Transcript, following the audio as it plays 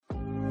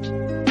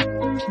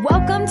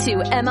Welcome to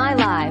MI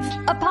Live,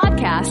 a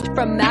podcast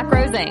from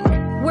Macros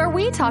Inc., where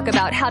we talk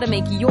about how to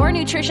make your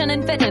nutrition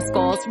and fitness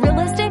goals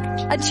realistic,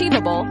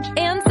 achievable,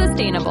 and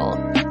sustainable.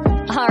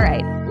 All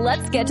right,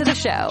 let's get to the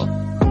show.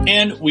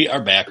 And we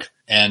are back,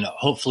 and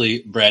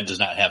hopefully Brad does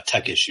not have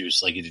tech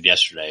issues like he did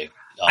yesterday.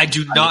 I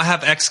do not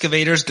have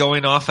excavators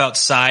going off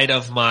outside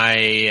of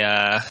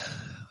my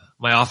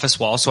my office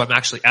wall, so I'm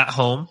actually at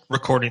home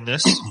recording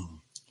this.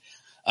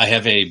 I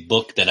have a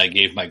book that I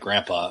gave my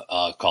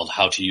grandpa called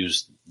How to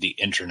Use the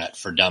Internet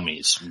for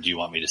Dummies. Do you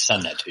want me to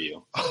send that to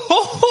you?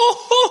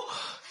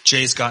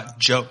 Jay's got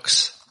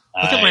jokes.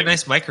 Look at my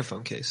nice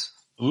microphone case.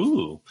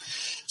 Ooh.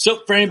 So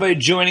for anybody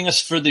joining us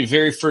for the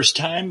very first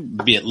time,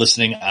 be it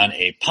listening on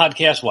a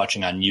podcast,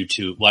 watching on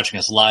YouTube, watching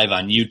us live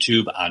on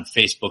YouTube, on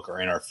Facebook,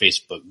 or in our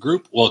Facebook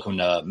group, welcome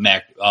to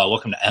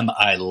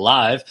MI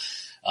Live,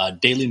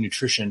 daily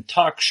nutrition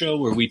talk show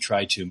where we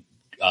try to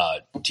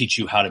teach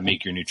you how to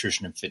make your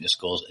nutrition and fitness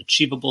goals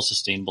achievable,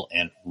 sustainable,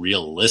 and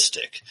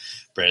realistic.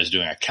 Brad is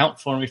doing a count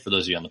for me for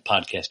those of you on the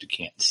podcast who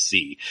can't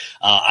see.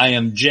 I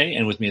am Jay,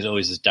 and with me as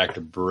always is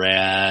Dr.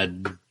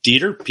 Brad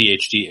Dieter,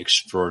 PhD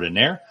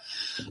extraordinaire.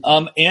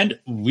 And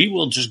we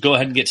will just go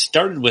ahead and get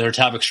started with our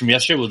topics from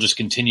yesterday. We'll just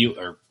continue,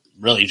 or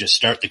really just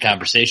start the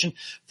conversation.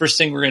 First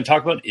thing we're going to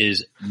talk about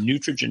is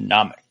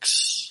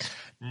Nutrigenomics.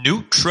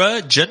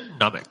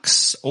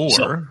 Nutrigenomics,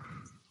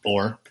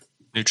 or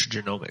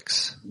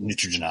Nutrigenomics.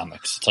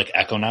 Nutrigenomics. It's like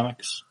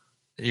economics.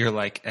 You're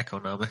like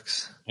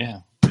economics.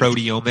 Yeah.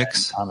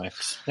 Proteomics.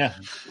 Economics. Yeah.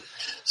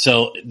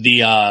 So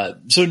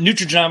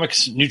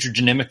Nutrigenomics,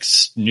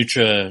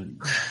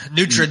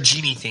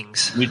 Nutrigeny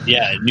things.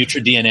 Yeah,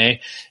 NutriDNA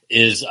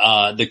is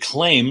the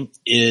claim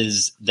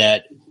is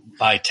that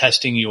by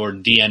testing your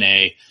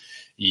DNA,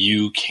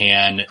 you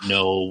can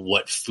know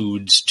what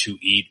foods to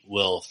eat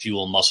will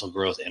fuel muscle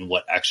growth and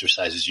what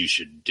exercises you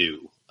should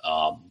do.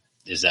 Are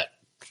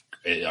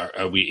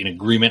we in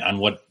agreement on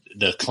what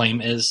the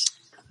claim is?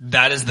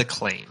 That is the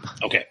claim.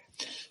 Okay.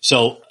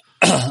 So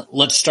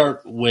let's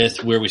start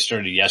with where we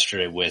started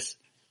yesterday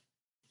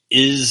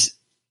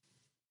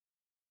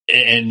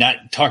and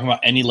not talking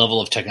about any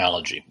level of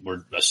technology.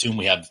 We're assuming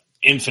we have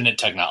infinite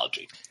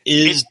technology.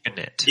 Is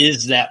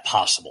that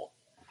possible?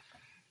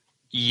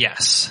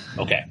 Yes.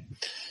 Okay.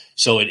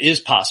 So it is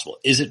possible.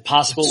 Is it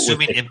possible?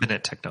 Assuming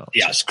infinite technology.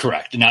 Yes,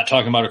 correct. Not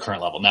talking about our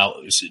current level. Now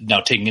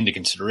taking into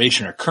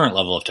consideration our current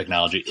level of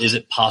technology, is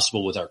it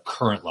possible with our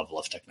current level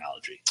of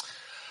technology?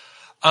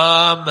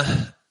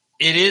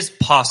 It is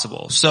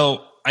possible.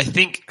 So I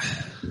think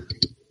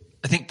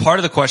part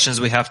of the question is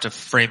we have to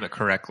frame it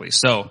correctly.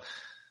 So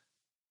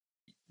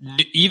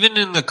even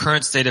in the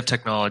current state of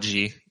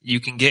technology,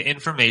 you can get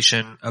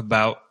information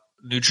about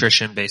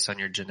nutrition based on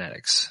your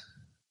genetics.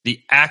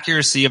 The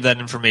accuracy of that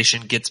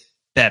information gets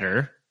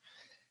better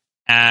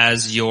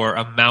as your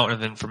amount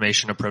of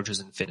information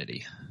approaches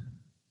infinity.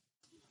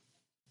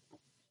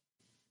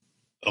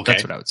 Okay.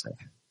 That's what I would say.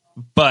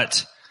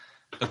 But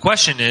the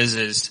question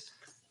is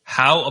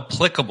how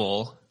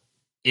applicable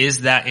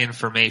is that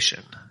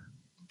information?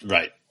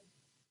 Right.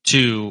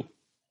 To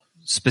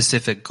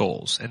specific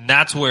goals. And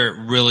that's where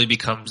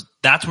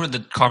that's where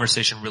the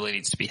conversation really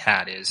needs to be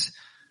had is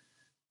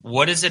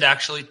what is it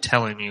actually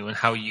telling you and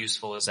how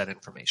useful is that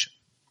information?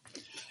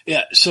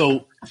 Yeah.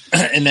 So,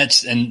 and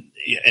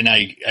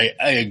I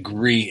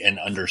agree and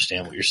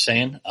understand what you're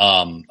saying.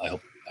 I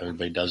hope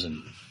everybody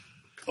doesn't,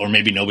 or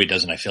maybe nobody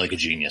doesn't. I feel like a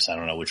genius. I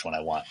don't know which one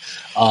I want.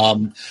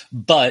 When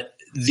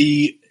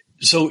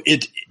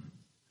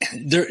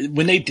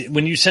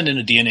you send in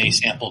a DNA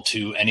sample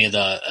to any of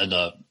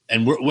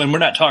when we're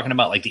not talking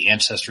about like the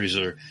ancestries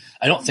or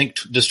I don't think,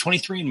 does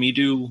 23andMe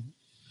do,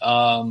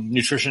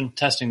 nutrition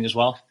testing as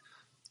well?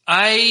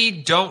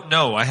 I don't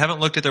know. I haven't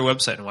looked at their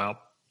website in a while.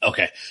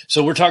 Okay.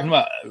 So we're talking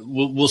about,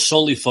 we'll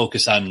solely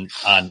focus on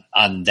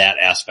that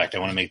aspect. I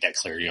want to make that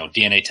clear.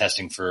 DNA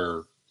testing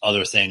for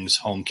other things,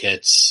 home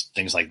kits,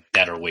 things like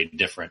that are way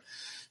different.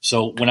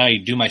 So when I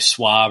do my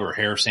swab or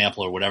hair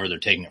sample or whatever they're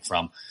taking it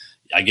from,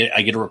 I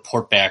get a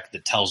report back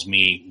that tells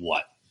me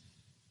what?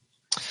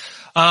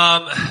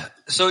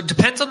 So it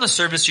depends on the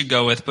service you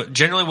go with, but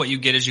generally what you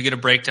get is you get a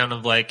breakdown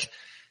of like,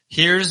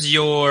 here's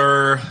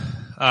your,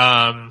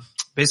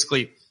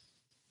 basically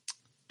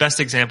best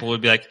example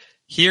would be like,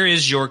 here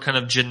is your kind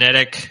of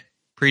genetic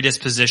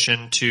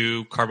predisposition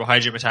to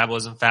carbohydrate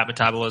metabolism, fat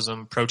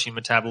metabolism, protein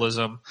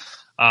metabolism.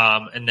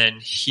 And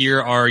then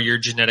here are your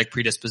genetic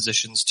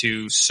predispositions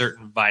to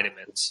certain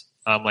vitamins,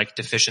 like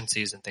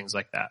deficiencies and things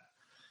like that.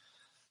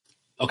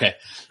 Okay.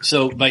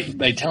 So by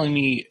telling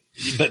me,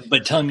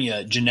 but telling me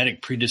a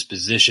genetic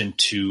predisposition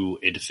to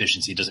a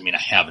deficiency doesn't mean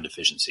I have a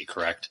deficiency,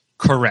 correct?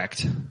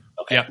 Correct.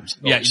 Okay. Yep.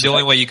 Yeah. The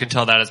only way you can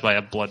tell that is by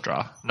a blood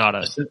draw, not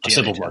a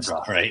simple blood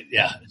draw, right?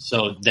 Yeah.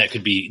 So that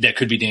could be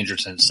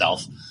dangerous in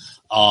itself.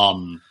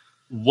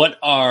 What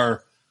do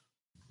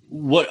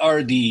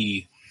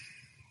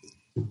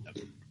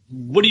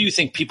you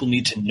think people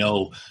need to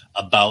know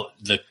about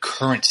the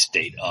current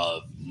state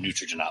of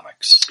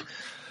nutrigenomics?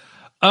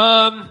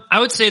 I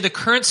would say the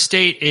current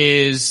state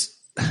is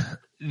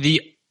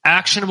the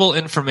actionable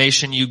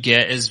information you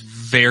get is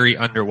very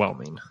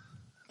underwhelming.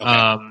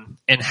 Okay.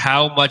 And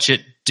how much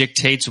it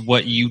dictates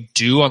what you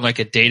do on like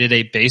a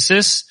day-to-day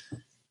basis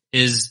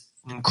is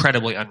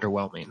incredibly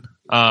underwhelming.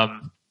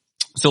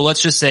 So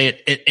let's just say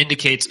it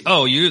indicates,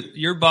 oh,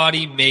 your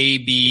body may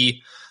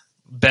be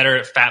better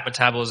at fat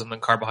metabolism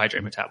than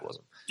carbohydrate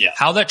metabolism. Yeah.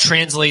 How that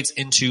translates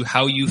into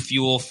how you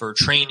fuel for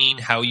training,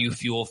 how you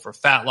fuel for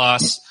fat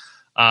loss,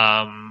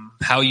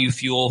 how you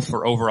fuel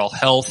for overall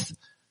health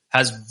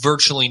has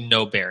virtually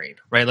no bearing,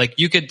 right? Like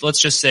let's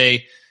just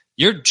say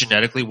you're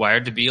genetically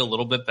wired to be a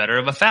little bit better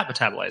of a fat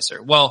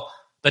metabolizer. Well,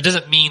 that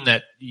doesn't mean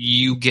that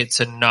you get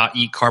to not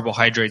eat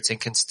carbohydrates and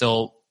can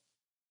still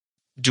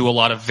do a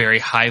lot of very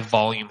high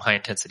volume, high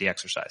intensity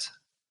exercise.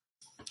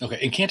 Okay.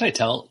 And can't I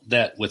tell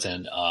that with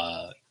an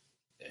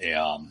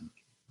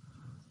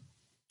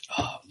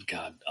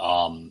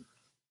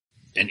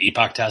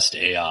EPOC test,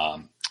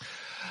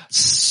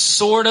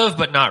 Sort of,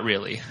 but not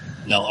really.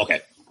 no.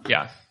 Okay.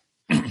 Yeah.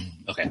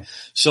 Okay.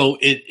 So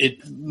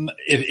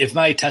if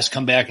my tests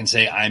come back and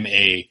say I'm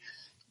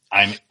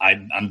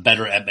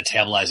better at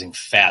metabolizing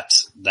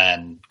fats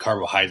than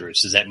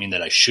carbohydrates, does that mean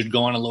that I should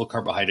go on a low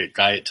carbohydrate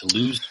diet to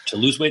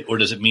lose weight? Or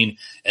does it mean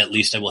at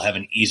least I will have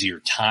an easier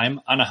time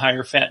on a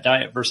higher fat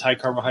diet versus high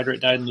carbohydrate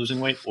diet and losing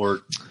weight?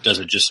 Or does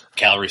it just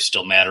calories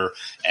still matter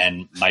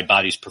and my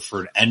body's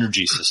preferred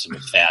energy system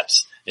of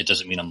fats? It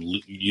doesn't mean I'm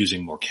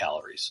using more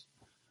calories.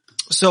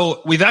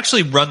 So we've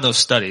actually run those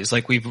studies.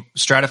 Like we've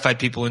stratified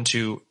people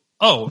into,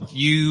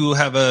 you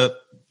have a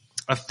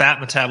fat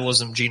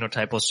metabolism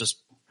genotype. Let's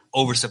just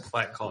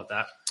oversimplify and call it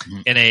that.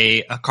 Mm-hmm. And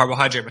a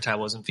carbohydrate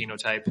metabolism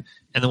phenotype.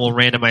 And then we'll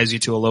randomize you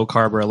to a low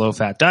carb or a low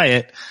fat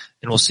diet.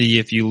 And we'll see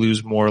if you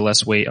lose more or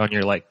less weight on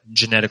your like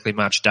genetically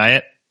matched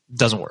diet.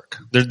 Doesn't work.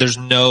 There's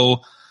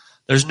no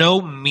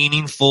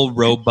meaningful,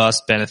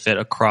 robust benefit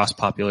across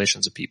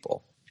populations of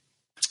people,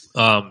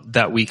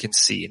 that we can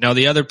see. Now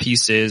the other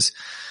piece is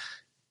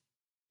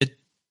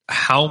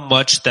how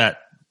much that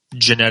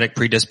genetic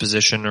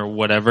predisposition or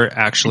whatever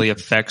actually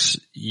affects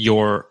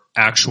your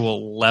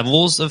actual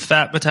levels of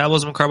fat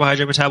metabolism and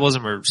carbohydrate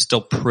metabolism are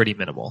still pretty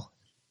minimal.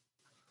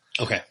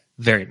 Okay.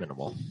 Very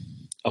minimal.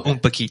 Okay. Un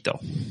poquito.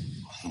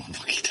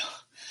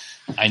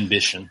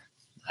 Ambition.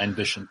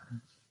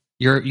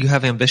 You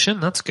have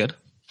ambition? That's good.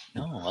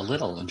 No, a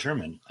little in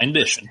German.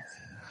 Ambition.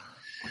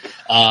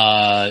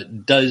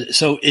 Would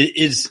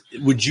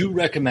you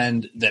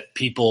recommend that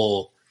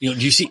people, do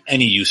you see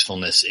any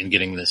usefulness in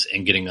getting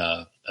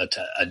a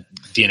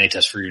DNA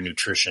test for your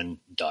nutrition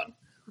done?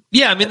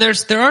 Yeah, I mean,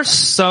 there are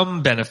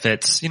some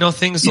benefits,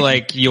 things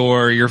like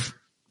your,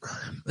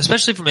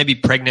 especially for maybe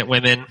pregnant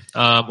women,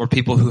 or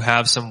people who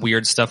have some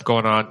weird stuff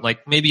going on,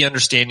 like maybe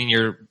understanding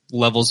your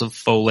levels of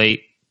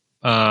folate.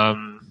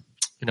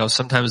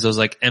 Sometimes those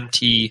like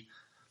MTFHR,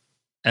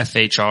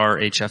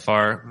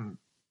 HFR,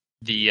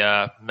 the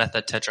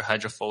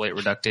methatetrahydrofolate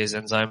reductase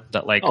enzyme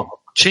that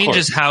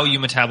changes how you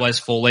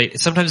metabolize folate.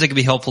 Sometimes it can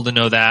be helpful to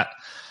know that.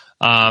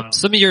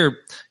 Some of your,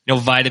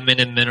 vitamin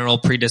and mineral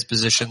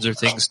predispositions are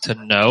things to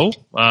know.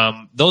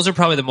 Those are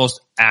probably the most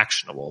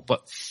actionable,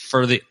 but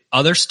for the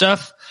other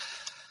stuff,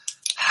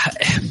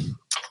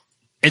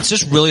 it's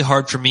just really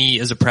hard for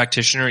me as a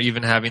practitioner,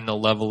 even having the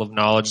level of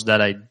knowledge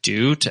that I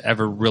do, to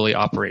ever really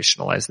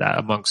operationalize that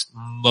amongst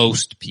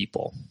most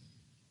people.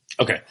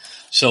 Okay.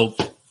 So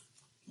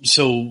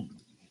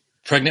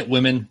pregnant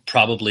women,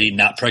 probably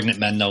not pregnant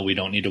men, though. We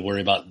don't need to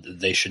worry about,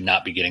 they should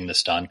not be getting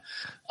this done.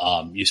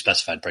 You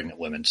specified pregnant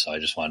women, so I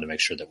just wanted to make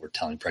sure that we're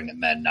telling pregnant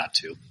men not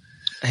to.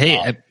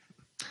 Hey,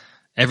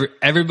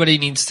 everybody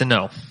needs to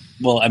know.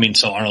 Well, I mean,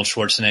 so Arnold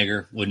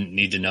Schwarzenegger wouldn't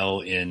need to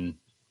know in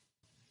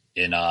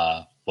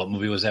what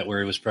movie was that where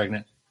he was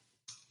pregnant?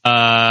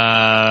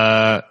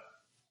 Oh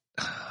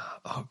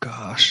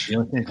gosh. The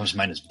only thing that comes to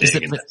mind is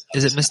Big.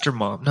 Is it Mr.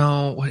 Mom?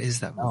 No, what is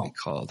that movie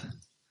called?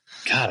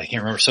 God, I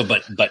can't remember. So,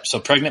 so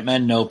pregnant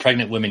men, no.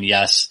 Pregnant women,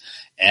 yes.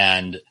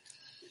 And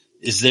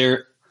is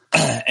there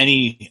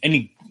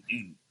any?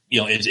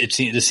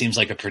 This seems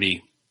like a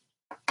pretty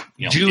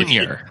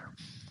Junior.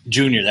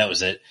 That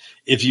was it.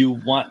 If you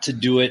want to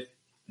do it,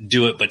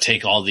 but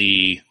take all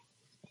the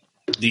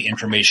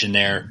information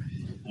there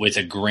with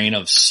a grain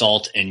of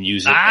salt and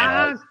use it.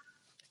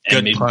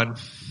 Good pun.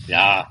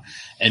 Yeah,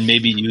 and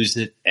maybe use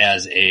it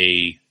as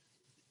a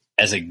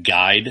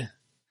guide.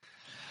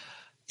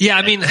 Yeah,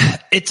 I mean,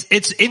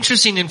 it's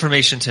interesting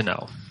information to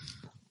know,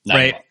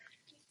 right?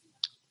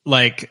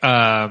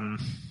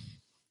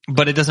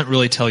 But it doesn't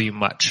really tell you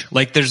much.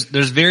 Like there's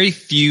very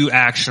few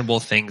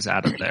actionable things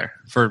out of there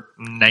for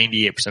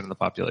 98% of the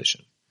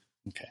population.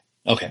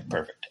 Okay,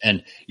 perfect.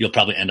 And you'll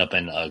probably end up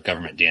in a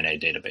government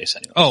DNA database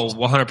anyway. Oh,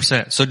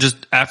 100%. So just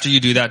after you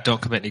do that,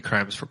 don't commit any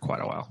crimes for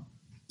quite a while.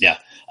 Yeah.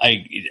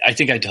 I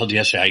think I told you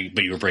yesterday,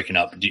 but you were breaking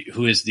up.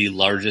 Who is the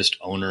largest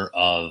owner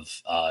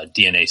of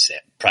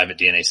private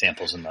DNA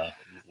samples in the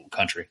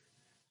country?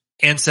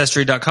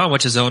 Ancestry.com,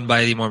 which is owned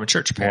by the Mormon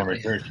Church,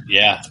 apparently. Mormon Church.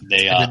 Yeah.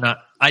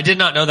 I did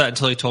not know that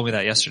until he told me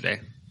that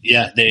yesterday.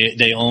 Yeah,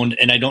 they owned,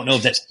 and I don't know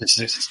if that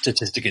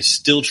statistic is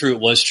still true.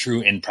 It was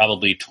true in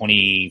probably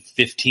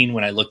 2015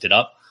 when I looked it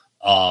up.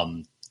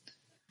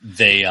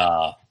 they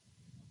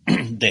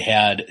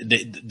had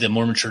the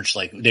Mormon church,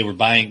 like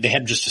they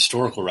had just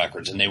historical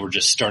records and they were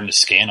just starting to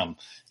scan them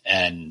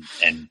and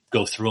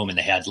go through them. And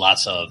they had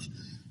lots of,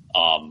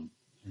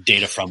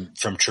 data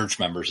from church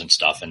members and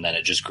stuff. And then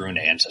it just grew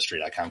into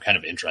ancestry.com. Kind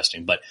of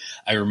interesting. But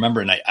I remember,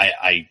 and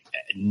I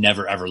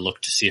never ever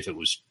looked to see if it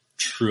was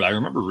true. I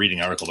remember reading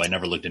an article, but I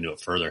never looked into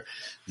it further,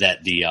 that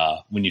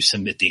when you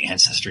submit the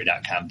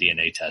ancestry.com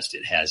DNA test,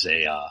 it has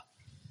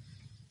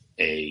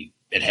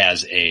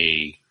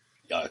a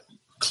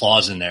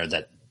clause in there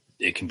that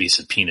it can be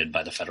subpoenaed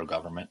by the federal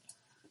government.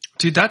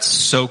 Dude, that's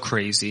so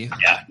crazy.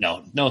 Yeah,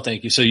 no,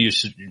 thank you. So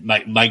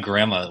my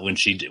grandma, when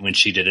she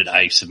did it,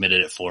 I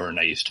submitted it for her and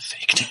I used a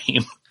fake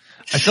name.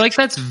 I feel like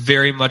that's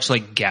very much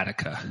like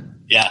Gattaca.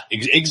 Yeah,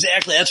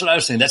 exactly. That's what I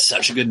was saying. That's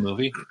such a good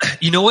movie.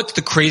 You know what's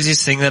the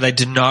craziest thing that I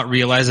did not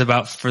realize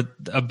about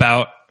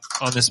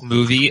on this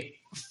movie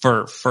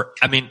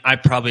I mean, I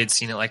probably had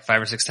seen it like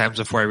 5 or 6 times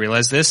before I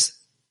realized this.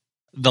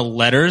 The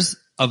letters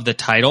of the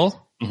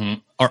title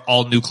are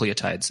all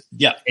nucleotides.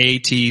 Yeah. A,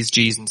 T's,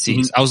 G's, and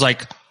C's. I was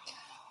like,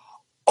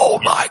 oh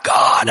my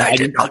God, I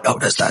did not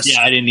notice this.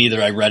 Yeah, I didn't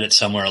either. I read it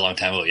somewhere a long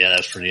time ago. Yeah,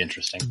 that's pretty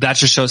interesting. That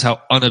just shows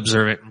how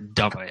unobservant and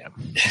dumb I am.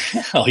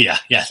 Oh yeah,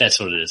 that's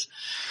what it is.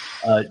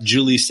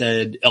 Julie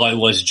said, I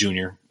was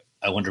Junior.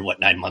 I wonder what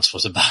 9 months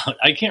was about.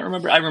 I can't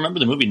remember. I remember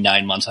the movie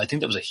 9 months. I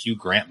think that was a Hugh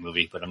Grant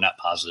movie, but I'm not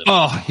positive.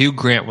 Oh, Hugh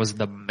Grant was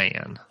the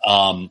man.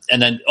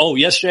 And then,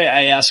 yesterday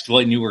I asked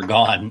when you were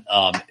gone.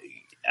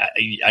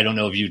 I don't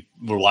know if you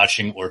were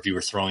watching or if you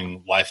were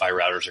throwing Wi-Fi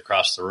routers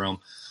across the room.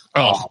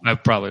 I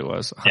probably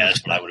was. 100%. Yeah,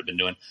 that's what I would have been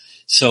doing.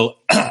 So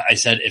I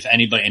said, if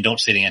anybody, and don't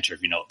say the answer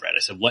if you know it, Brad. I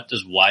said, what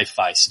does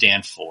Wi-Fi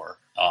stand for?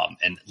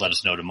 And let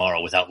us know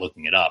tomorrow without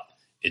looking it up.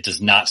 It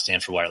does not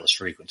stand for wireless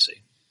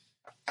frequency.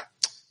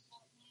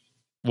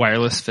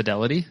 Wireless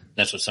fidelity?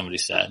 That's what somebody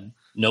said.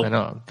 Nope. I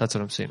know. That's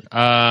what I'm saying.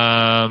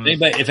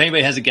 If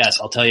anybody has a guess,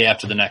 I'll tell you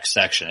after the next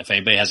section. If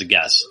anybody has a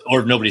guess,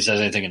 or if nobody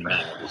says anything in a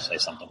minute, we'll say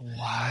something.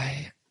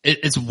 Why?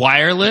 It's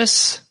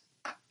wireless?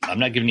 I'm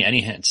not giving you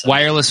any hints.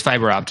 Wireless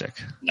fiber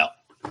optic? No.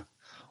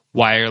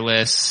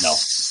 Wireless? No.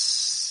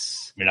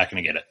 You're not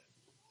going to get it.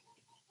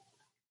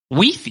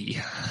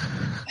 Wi-Fi?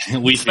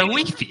 It's the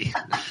Wi-Fi.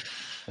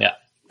 Yeah.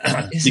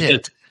 Is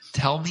it?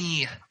 Tell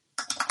me.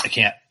 I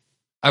can't.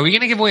 Are we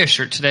going to give away a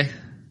shirt today?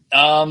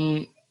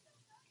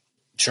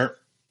 Sure.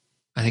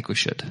 I think we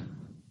should.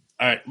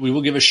 All right. We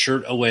will give a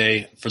shirt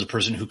away for the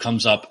person who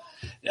comes up.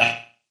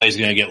 Is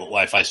going to get what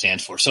Wi-Fi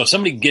stands for. So if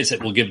somebody gets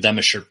it, we'll give them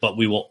a shirt, but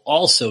we will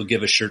also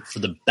give a shirt for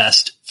the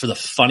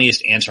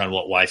funniest answer on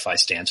what Wi-Fi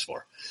stands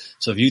for.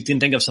 So if you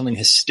can think of something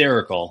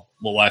hysterical,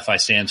 what Wi-Fi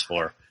stands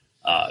for,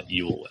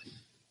 you will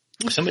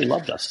win. Somebody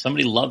loved us.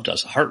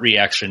 Heart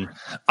reaction.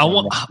 I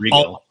want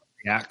all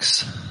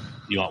reacts.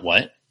 You want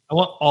what? I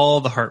want all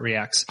the heart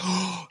reacts.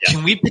 Yeah.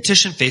 Can we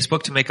petition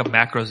Facebook to make a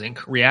Macros Inc.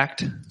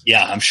 react?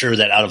 Yeah, I'm sure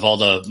that out of all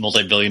the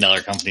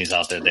multi-billion-dollar companies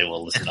out there, they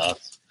will listen to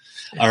us.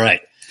 All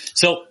right.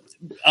 So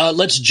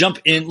let's jump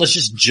in. Let's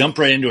just jump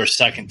right into our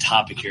second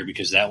topic here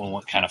because that one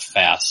went kind of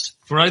fast.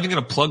 We're not even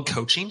going to plug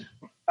coaching?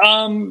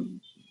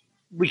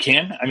 We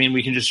can. I mean,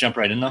 we can just jump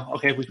right in though.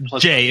 Okay, we can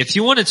plug. Jay, if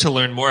you wanted to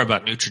learn more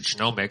about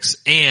Nutrigenomics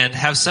and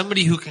have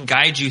somebody who can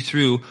guide you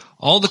through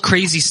all the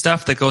crazy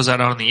stuff that goes out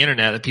on the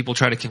internet that people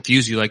try to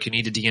confuse you, like you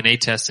need a DNA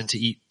test and to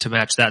eat to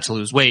match that to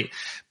lose weight,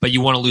 but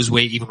you want to lose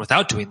weight even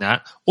without doing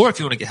that, or if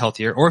you want to get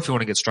healthier, or if you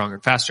want to get stronger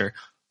and faster,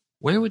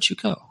 where would you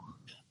go?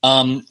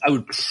 I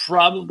would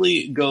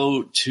probably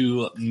go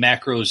to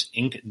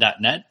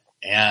macrosinc.net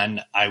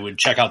and I would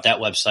check out that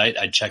website.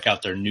 I'd check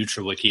out their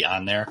NutriWiki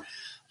on there.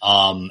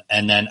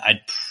 And then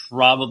I'd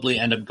probably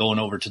end up going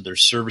over to their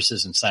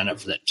services and sign up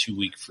for that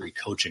 2-week free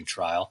coaching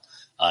trial,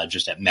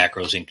 just at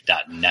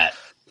macrosinc.net.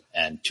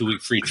 And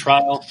 2-week free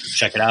trial,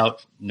 check it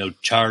out, no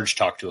charge,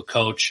 talk to a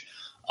coach,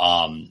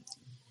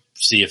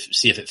 see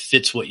if it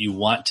fits what you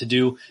want to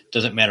do.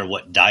 Doesn't matter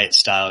what diet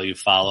style you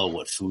follow,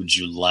 what foods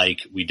you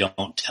like. We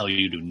don't tell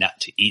you not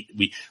to eat.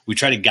 We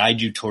try to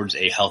guide you towards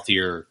a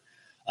healthier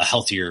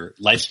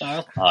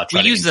lifestyle.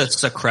 We use the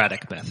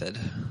Socratic method.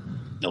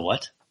 The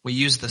what? We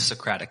use the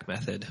Socratic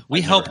method. We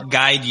help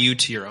guide you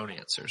to your own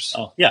answers.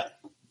 Oh, yeah,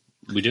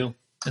 we do.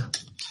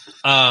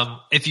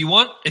 If you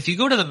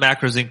go to the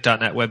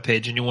macrosinc.net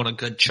webpage and you want a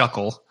good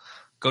chuckle,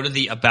 go to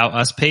the About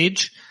Us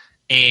page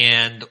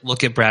and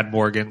look at Brad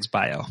Morgan's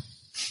bio.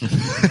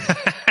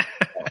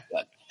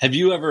 Have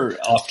you ever,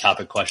 off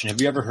topic question,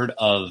 have you ever heard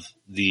of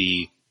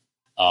the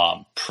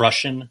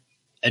Prussian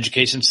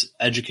education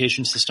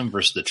system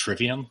versus the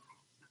Trivium?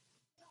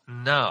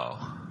 No,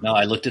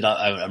 I looked it up.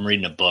 I'm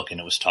reading a book and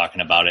it was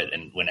talking about it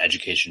and when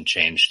education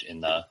changed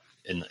in the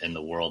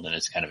world, and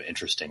it's kind of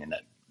interesting. And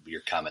that your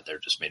comment there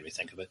just made me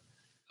think of it.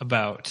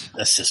 About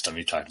the system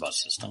you talked about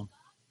system.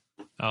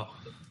 Oh,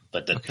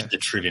 but the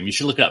Trivium, you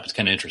should look it up. It's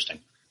kind of interesting.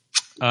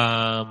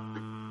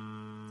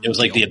 It was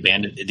like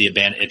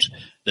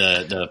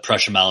the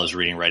Prussian model is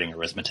reading, writing,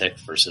 arithmetic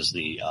versus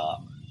the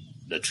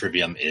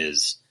Trivium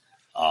is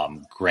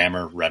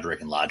grammar,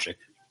 rhetoric, and logic.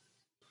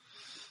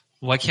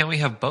 Why can't we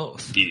have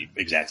both?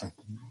 Exactly.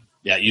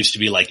 Yeah, it used to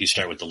be like you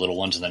start with the little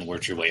ones and then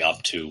work your way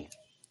up to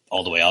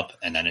all the way up,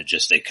 and then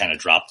they kind of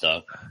dropped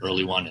the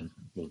early one and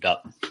moved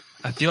up.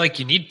 I feel like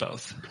you need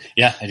both.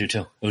 Yeah, I do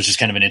too. It was just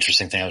kind of an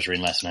interesting thing I was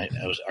reading last night.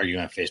 I was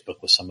arguing on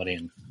Facebook with somebody,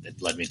 and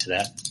it led me to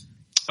that.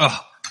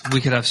 Oh,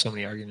 we could have so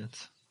many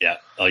arguments. Yeah.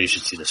 Oh, you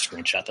should see the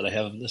screenshot that I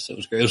have of this. It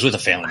was great. It was with a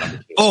family member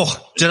too.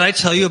 Oh, did I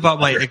tell you about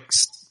my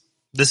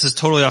this is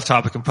totally off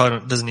topic and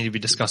probably doesn't need to be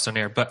discussed on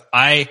air, but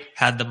I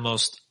had the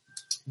most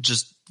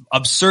just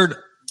absurd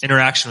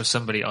interaction with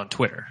somebody on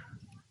Twitter.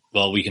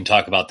 Well, we can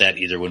talk about that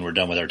either when we're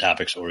done with our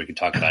topics, or we can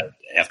talk about it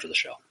after the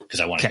show, because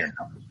I want to hear it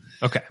now.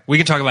 Okay. We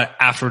can talk about it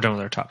after we're done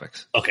with our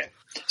topics. Okay.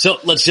 So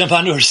let's jump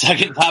on to our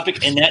second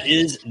topic, and that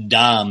is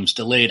DOMS,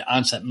 delayed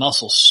onset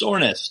muscle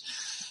soreness.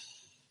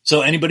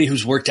 So anybody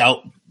who's worked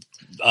out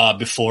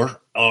before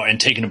and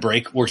taken a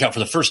break, worked out for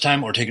the first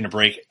time or taken a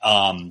break,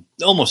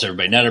 almost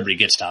everybody, not everybody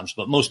gets DOMS,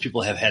 but most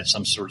people have had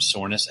some sort of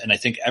soreness. And I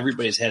think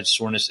everybody's had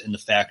soreness in the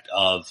fact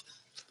of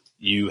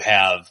you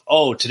have,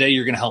 today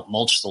you're going to help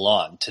mulch the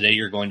lawn. Today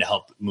you're going to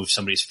help move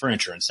somebody's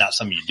furniture. And it's not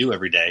something you do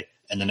every day,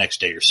 and the next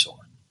day you're sore.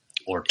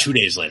 Or 2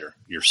 days later,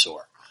 you're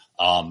sore.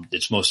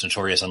 It's most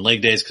notorious on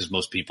leg days because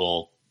most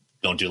people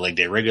don't do leg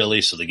day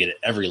regularly, so they get it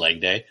every leg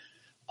day.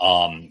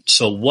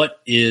 So what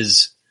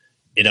is,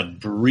 in a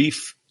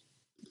brief,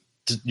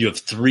 you have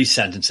 3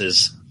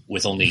 sentences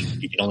with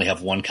you can only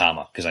have 1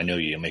 comma, because I know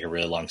you'll make a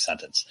really long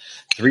sentence.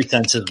 3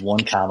 sentences, 1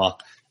 comma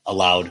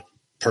allowed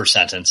per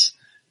sentence.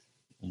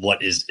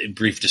 What is a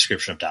brief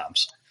description of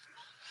DOMS?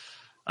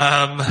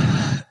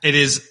 It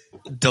is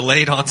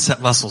delayed onset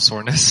muscle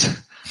soreness.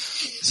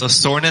 So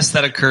soreness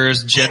that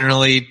occurs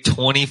generally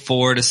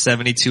 24 to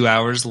 72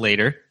 hours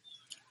later.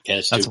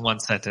 Okay, that's 1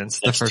 sentence.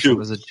 That's the first 2. one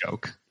was a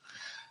joke.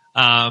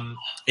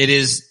 It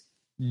is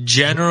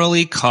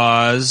generally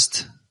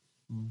caused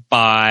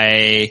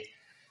by,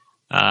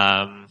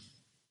 that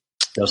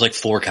was like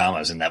 4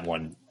 commas in that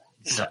one.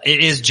 No,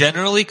 it is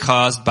generally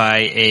caused by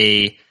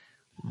a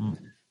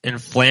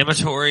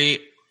inflammatory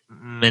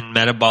and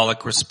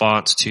metabolic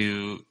response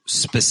to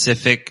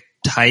specific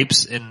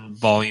types and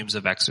volumes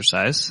of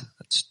exercise.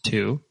 That's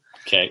 2.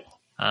 Okay.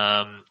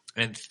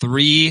 And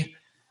 3,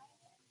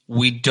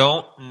 we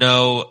don't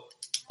know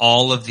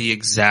all of the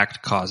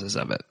exact causes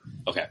of it.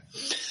 Okay.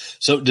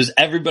 So does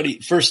everybody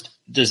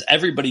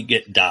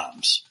get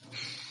DOMS?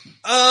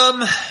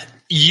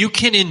 You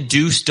can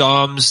induce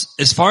DOMS,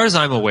 as far as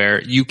I'm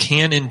aware, you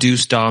can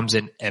induce DOMS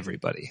in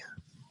everybody.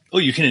 Oh,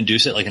 you can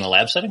induce it like in a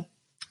lab setting?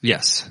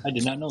 Yes. I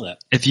did not know that.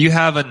 If you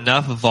have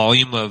enough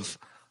volume of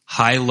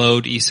high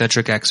load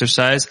eccentric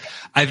exercise,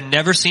 I've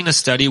never seen a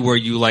study where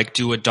you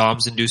do a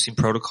DOMS inducing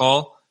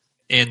protocol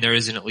and there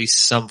isn't at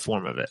least some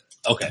form of it.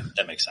 Okay.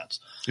 That makes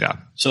sense. Yeah.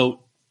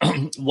 So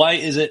why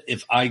is it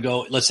if I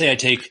go, let's say I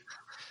take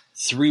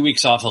 3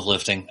 weeks off of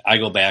lifting, I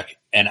go back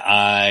and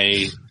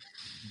I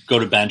go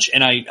to bench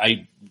and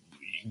I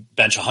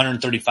bench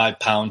 135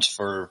 pounds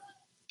for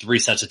 3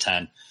 sets of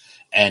 10.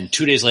 And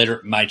 2 days later,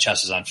 my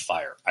chest is on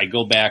fire. I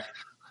go back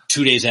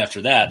 2 days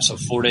after that. So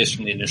 4 days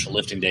from the initial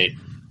lifting date,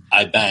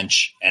 I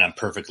bench and I'm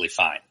perfectly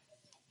fine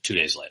 2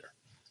 days later.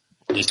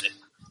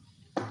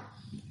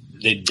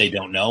 They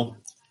don't know.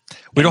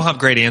 We don't have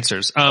great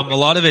answers. A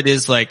lot of it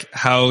is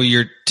how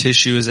your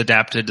tissue is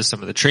adapted to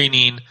some of the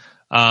training.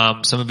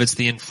 Some of it's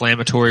the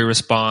inflammatory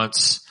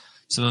response.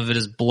 Some of it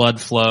is blood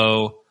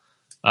flow.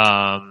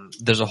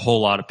 There's a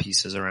whole lot of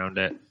pieces around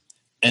it.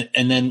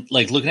 And then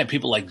looking at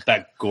people like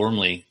Beck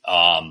Gormley,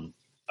 one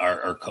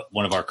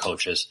of our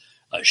coaches,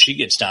 she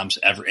gets DOMS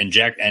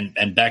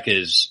and Beck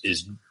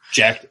is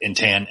jacked and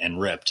tan and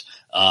ripped.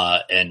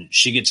 And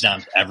she gets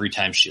DOMS every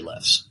time she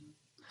lifts.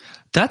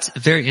 That's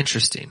very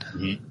interesting.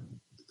 Mm-hmm.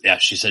 Yeah.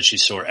 She said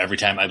she's sore every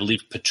time. I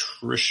believe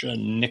Patricia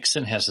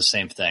Nixon has the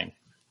same thing.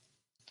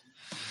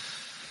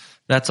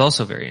 That's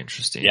also very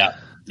interesting. Yeah.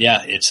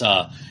 Yeah. It's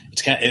kind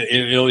of,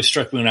 it always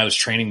struck me when I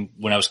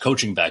was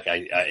coaching Beck.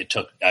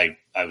 I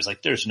was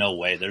like, there's no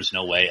way.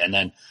 And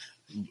then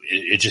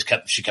she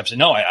kept saying,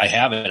 no, I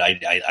have it.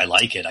 I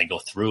like it. I go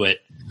through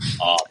it.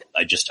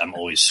 I'm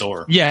always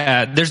sore.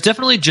 Yeah. There's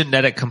definitely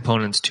genetic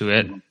components to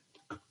it.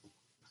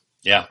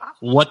 Yeah.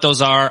 What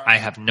those are, I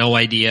have no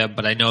idea,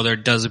 but I know there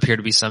does appear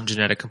to be some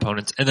genetic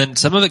components. And then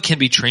some of it can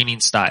be training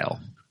style.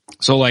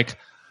 So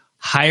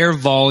higher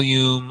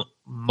volume,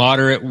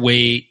 moderate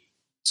weight,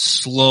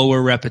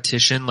 slower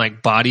repetition,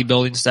 like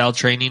bodybuilding style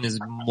training is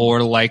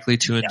more likely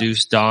to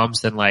induce DOMS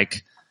than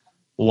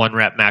 1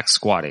 rep max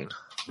squatting.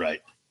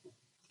 Right.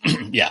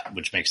 Yeah,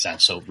 which makes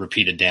sense. So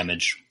repeated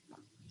damage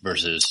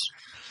versus.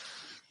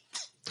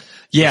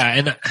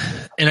 Yeah.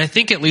 And I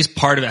think at least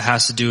part of it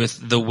has to do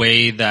with the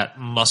way that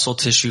muscle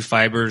tissue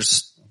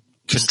fibers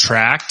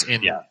contract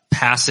and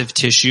passive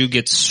tissue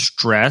gets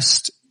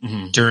stressed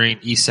during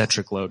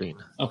eccentric loading.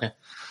 Okay.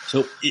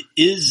 So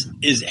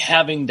is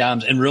having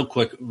DOMS, and real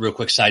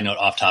quick side note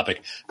off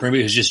topic, for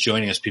anybody who's just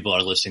joining us, people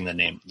are listing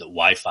the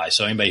Wi-Fi.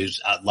 So anybody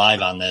who's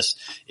live on this,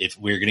 if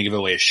we're going to give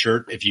away a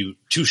shirt,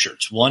 2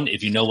 shirts. 1,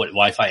 if you know what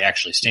Wi-Fi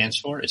actually stands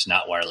for, it's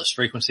not wireless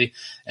frequency.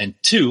 And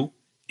 2,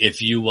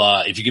 if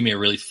you give me a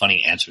really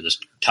funny answer, this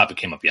topic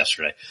came up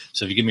yesterday.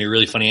 So if you give me a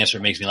really funny answer,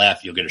 it makes me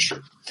laugh, you'll get a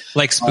shirt.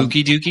 Like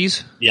Spooky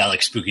Dookies? Yeah,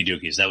 like Spooky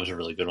Dookies. That was a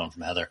really good one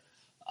from Heather.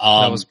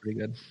 That was pretty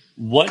good.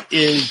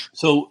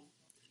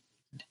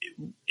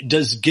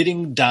 Does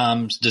getting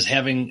DOMS, does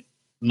having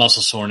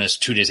muscle soreness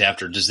 2 days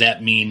after, does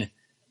that mean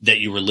that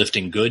you were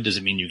lifting good? Does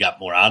it mean you got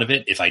more out of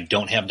it? If I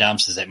don't have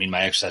DOMS, does that mean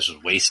my exercise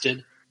was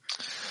wasted?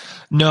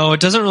 No, it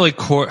doesn't really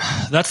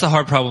that's the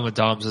hard problem with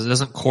DOMS, is it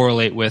doesn't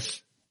correlate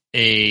with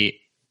a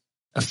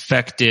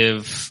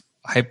effective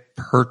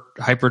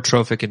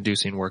hypertrophic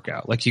inducing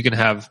workout. Like you can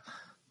have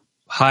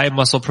high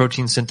muscle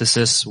protein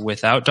synthesis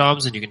without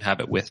DOMS, and you can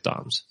have it with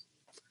DOMS.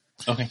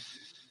 Okay.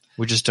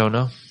 We just don't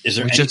know. We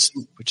just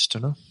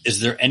don't know. Is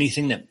there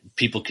anything that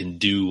people can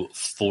do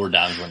for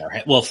DOMS when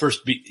they're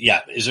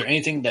is there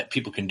anything that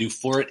people can do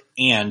for it?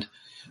 And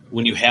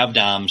when you have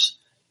DOMS,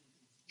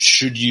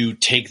 should you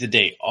take the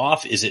day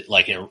off? Is it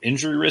like an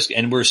injury risk?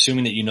 And we're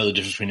assuming that you know the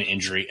difference between an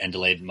injury and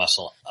delayed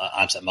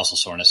onset muscle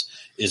soreness.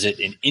 Is it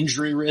an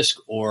injury risk,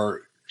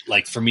 or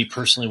like for me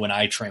personally, when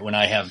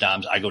I have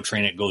DOMS, I go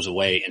train, it goes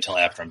away until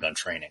after I'm done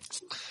training?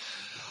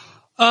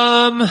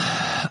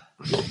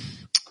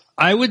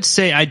 I would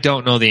say I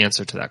don't know the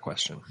answer to that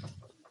question.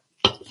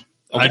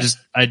 Okay.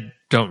 I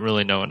don't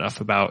really know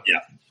enough about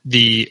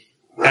the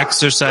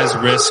exercise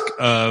risk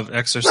of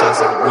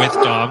exercising with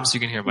DOMS. You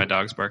can hear my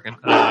dogs barking,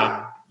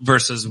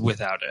 versus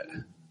without it.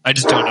 I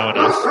just don't know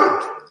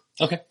enough.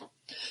 Okay.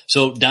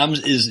 So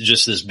DOMS is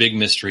just this big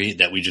mystery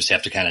that we just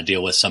have to kind of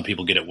deal with. Some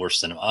people get it worse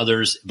than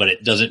others, but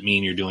it doesn't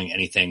mean you're doing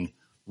anything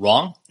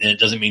wrong, and it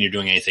doesn't mean you're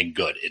doing anything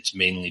good. It's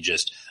mainly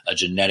just a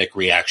genetic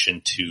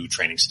reaction to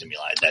training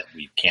stimuli that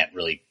we can't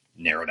really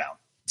narrow down.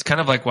 It's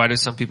kind of like, why do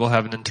some people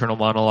have an internal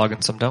monologue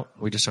and some don't?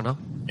 We just don't know.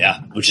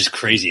 Yeah, which is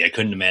crazy. I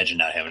couldn't imagine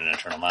not having an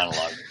internal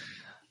monologue.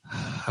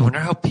 I wonder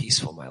how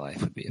peaceful my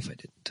life would be if I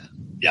didn't.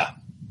 Yeah.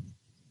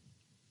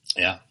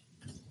 Yeah.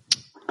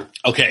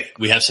 Okay,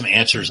 we have some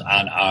answers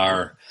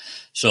on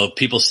so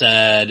people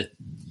said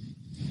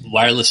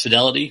wireless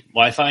fidelity,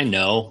 Wi-Fi,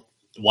 no.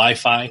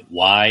 Wi-Fi,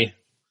 why?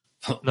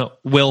 No,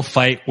 will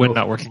fight when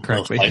not working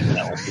correctly. Will fight when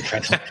not working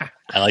correctly.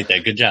 I like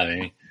that. Good job,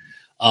 Amy.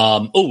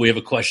 We have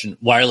a question.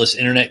 Wireless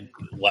internet.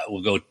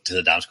 We'll go to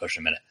the DOMS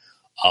question in a minute.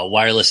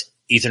 Wireless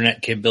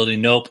Ethernet capability.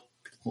 Nope.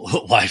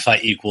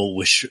 Wi-Fi equal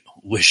Wish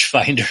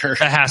Finder.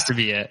 That has to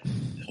be it.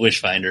 Wish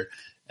Finder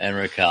and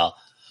Raquel.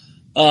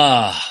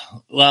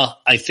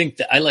 Well, I think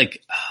that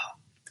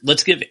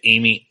let's give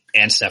Amy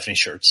and Stephanie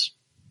shirts.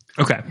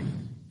 Okay.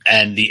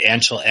 And the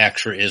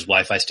answer is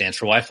Wi-Fi stands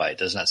for Wi-Fi. It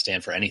does not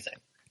stand for anything.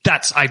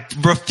 I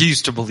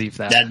refuse to believe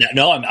that.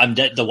 No, I'm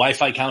dead. The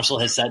Wi-Fi Council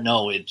has said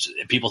no.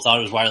 People thought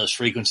it was wireless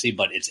frequency,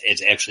 but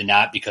it's actually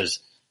not, because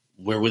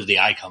where would the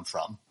I come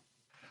from?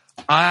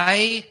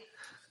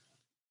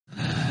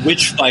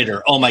 Witch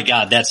Fighter. Oh my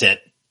God, that's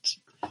it.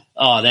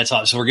 Oh, that's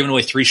awesome. So we're giving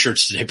away 3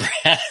 shirts today,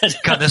 Brad.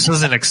 God, this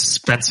was an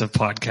expensive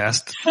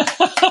podcast.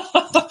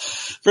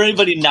 For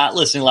anybody not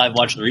listening live,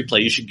 watching the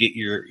replay, you should get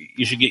your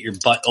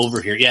butt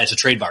over here. Yeah, it's a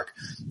trademark.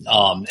 And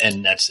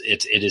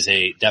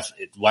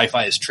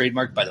Wi-Fi is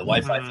trademarked by the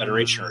Wi-Fi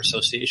Federation or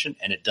Association,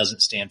 and it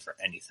doesn't stand for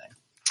anything.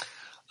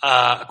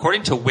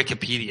 According to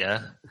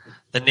Wikipedia,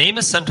 the name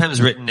is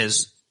sometimes written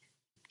as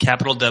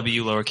capital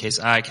W,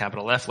 lowercase I,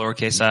 capital F,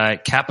 lowercase I,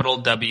 capital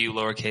W,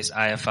 lowercase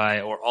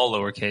IFI, or all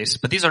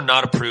lowercase, but these are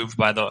not approved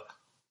by the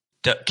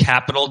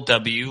capital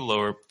W,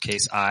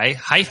 lowercase I,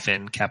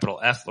 hyphen, capital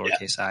F,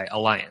 lowercase I,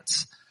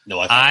 Alliance. No,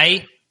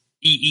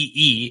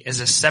 IEEE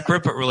is a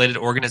separate but related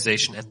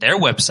organization, and their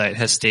website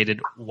has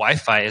stated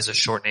Wi-Fi is a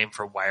short name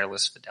for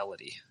wireless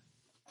fidelity.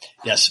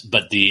 Yes,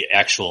 but the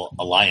actual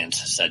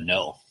Alliance said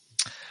no.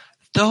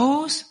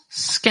 Those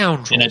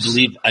scoundrels. And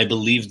I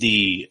believe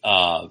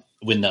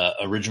when the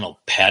original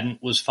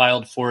patent was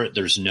filed for it,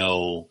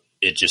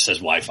 it just says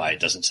Wi-Fi.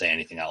 It doesn't say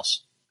anything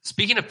else.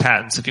 Speaking of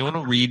patents, if you want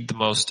to read the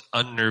most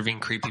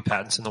unnerving, creepy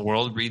patents in the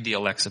world, read the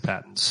Alexa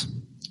patents.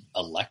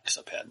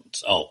 Alexa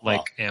patents? Oh,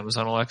 like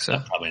Amazon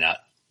Alexa? Probably not.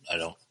 I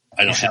don't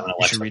have an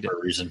Alexa for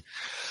a reason.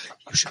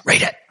 You should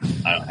read it.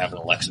 I don't have an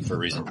Alexa for a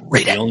reason.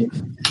 Read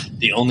it.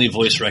 The only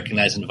voice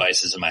recognizing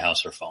devices in my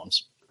house are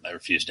phones. I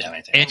refuse to have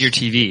anything else. And your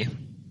TV.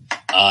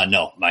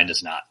 No, mine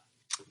does not.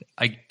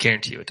 I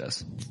guarantee you it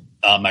does.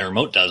 My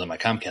remote does on my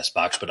Comcast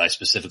box, but I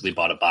specifically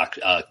bought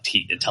a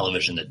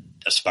television,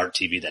 a smart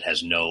TV that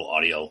has no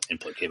audio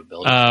input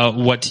capability.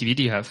 What TV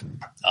do you have?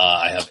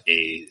 I have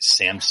a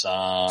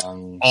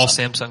Samsung. All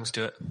Samsungs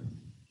do it.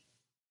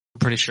 I'm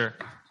pretty sure.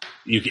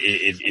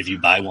 If you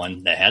buy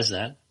one that has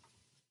that.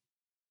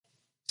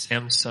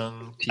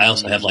 Samsung TV. I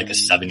also have like a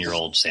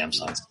 7-year-old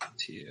Samsung.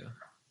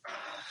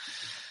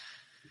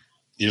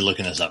 You're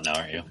looking this up now,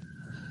 aren't you?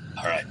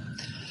 All right.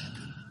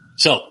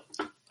 So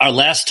our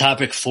last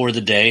topic for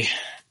the day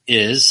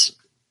is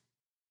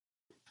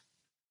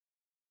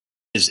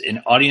in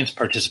audience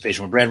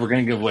participation. Brad, we're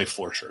going to give away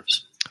 4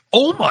 shirts.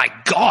 Oh my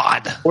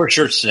God. 4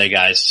 shirts today,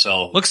 guys.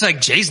 So looks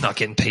like Jay's not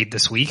getting paid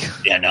this week.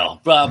 Yeah,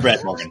 no.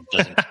 Brad Morgan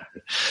doesn't.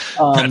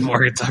 Brad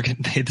Morgan not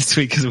getting paid this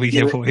week because we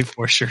gave away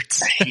 4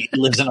 shirts. He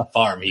lives on a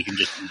farm. He can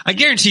just. I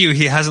guarantee you,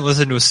 he hasn't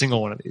listened to a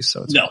single one of these.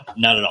 So no,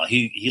 not at all.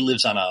 He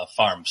lives on a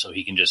farm, so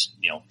he can just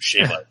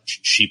shave a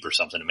sheep or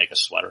something to make a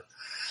sweater.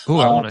 Ooh,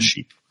 I want a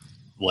sheep.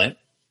 What?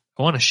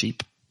 I want a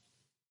sheep.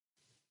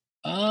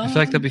 I feel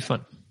like that'd be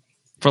fun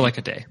for like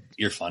a day.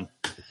 You're fun.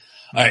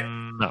 All right,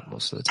 not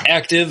most of the time.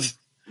 Active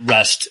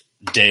rest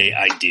day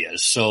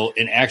ideas. So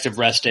an active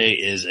rest day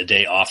is a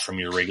day off from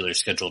your regular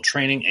scheduled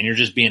training and you're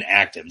just being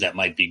active. That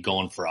might be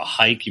going for a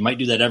hike. You might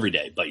do that every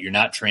day, but you're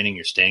not training.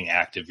 You're staying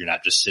active. You're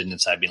not just sitting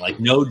inside being like,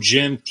 no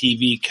gym,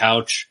 TV,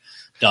 couch,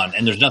 done.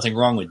 And there's nothing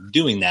wrong with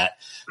doing that,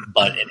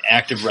 but an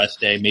active rest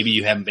day, maybe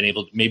you haven't been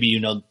able to, maybe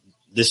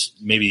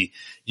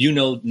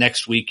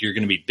next week you're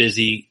going to be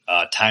busy,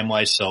 time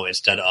wise. So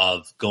instead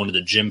of going to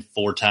the gym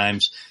 4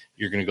 times,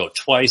 you're going to go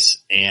twice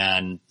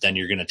and then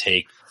you're going to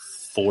take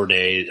 4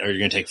 days, or you're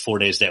going to take 4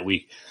 days that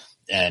week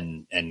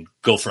and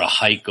go for a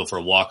hike, go for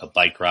a walk, a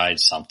bike ride,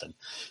 something.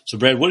 So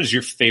Brad, what is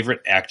your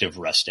favorite active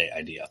rest day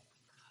idea?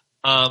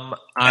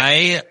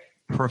 I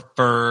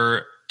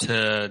prefer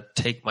to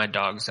take my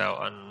dogs out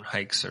on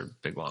hikes or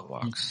big long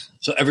walks.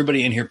 So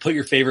everybody in here, put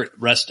your favorite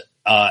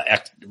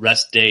active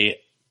rest day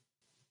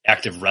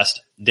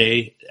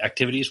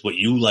activities, what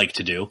you like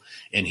to do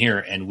in here,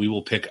 and we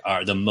will pick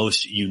the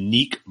most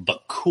unique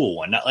but cool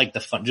one, not like the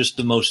fun, just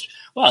the most,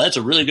 wow, that's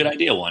a really good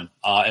idea one.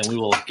 And we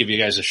will give you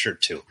guys a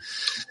shirt too.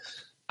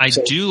 I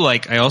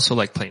also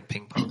like playing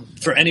ping pong.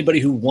 For anybody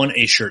who won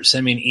a shirt,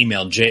 send me an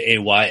email,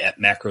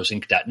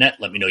 jay@macrosinc.net.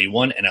 Let me know you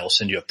won and I will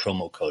send you a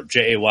promo code,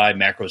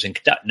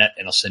 jay@macrosinc.net,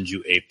 and I'll send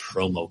you a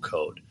promo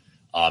code.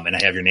 And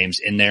I have your names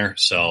in there,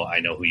 so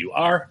I know who you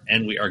are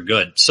and we are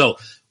good. So,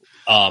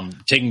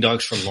 taking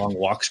dogs for long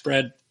walks,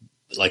 Brad,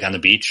 like on the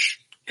beach,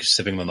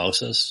 sipping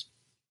mimosas.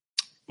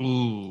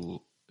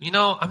 Ooh,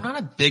 I'm not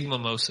a big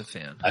mimosa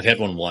fan. I've had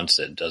one once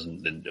that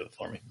didn't do it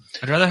for me.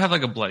 I'd rather have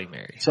like a Bloody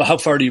Mary. So how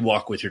far do you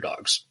walk with your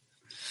dogs?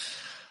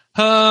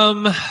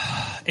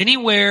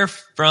 Anywhere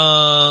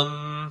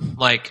from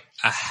like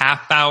a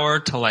half hour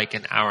to like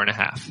an hour and a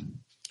half.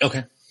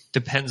 Okay.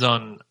 Depends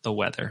on the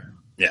weather.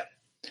 Yeah.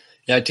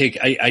 Yeah.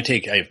 I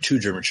have 2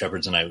 German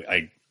Shepherds and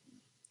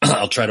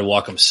I'll try to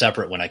walk them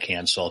separate when I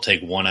can. So I'll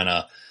take one on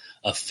a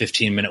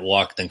 15-minute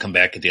walk, then come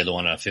back at the other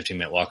one on a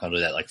 15-minute walk. I'll do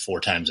that like 4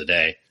 times a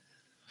day.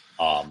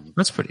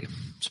 It's pretty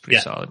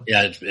solid.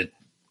 Yeah.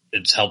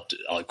 It's helped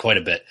quite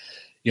a bit,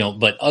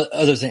 but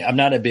other thing, I'm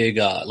not a big,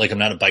 I'm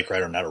not a bike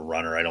rider. I'm not a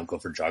runner. I don't go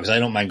for jogs. I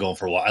don't mind going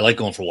for walks. I like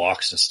going for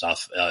walks and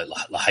stuff,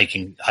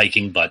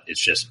 hiking, but it's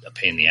just a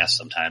pain in the ass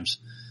sometimes.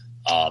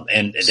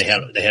 And they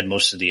had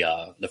most of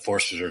the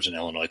forest reserves in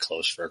Illinois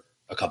closed for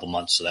a couple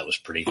months. So that was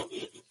pretty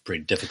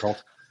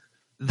difficult.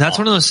 That's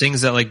one of those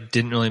things that like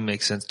didn't really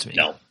make sense to me.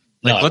 No.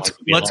 Let's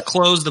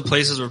close the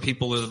places where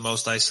people are the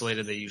most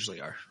isolated they usually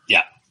are.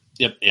 Yeah.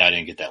 Yep. Yeah, I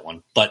didn't get that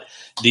one. But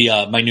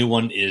my new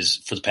one is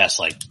for the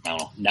past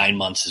 9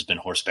 months has been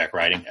horseback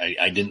riding.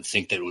 I didn't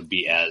think that it would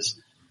be as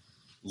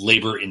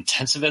labor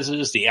intensive as it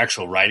is. The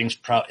actual riding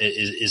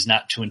is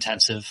not too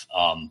intensive.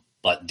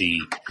 But the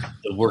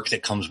work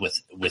that comes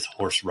with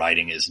horse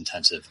riding is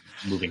intensive.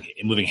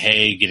 Moving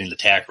hay, getting the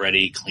tack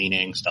ready,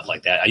 cleaning, stuff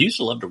like that. I used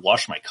to love to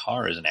wash my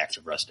car as an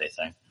active rest day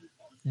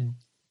thing.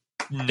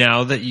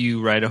 Now that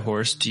you ride a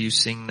horse, do you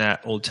sing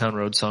that Old Town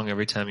Road song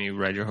every time you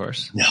ride your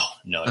horse? No.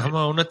 I'm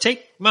gonna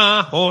take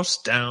my horse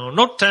down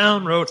Old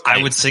Town Road.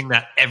 I would sing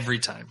that every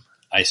time.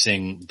 I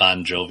sing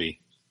Bon Jovi.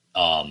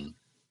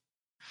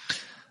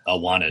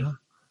 Wanted.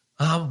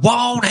 I'm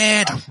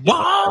wanted,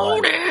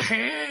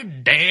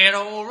 dead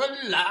or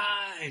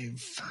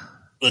alive.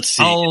 Let's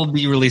see. I'll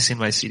be releasing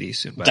my CD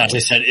soon. Dante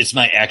said, it's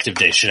my active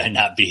day. Should I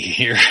not be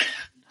here?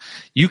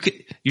 You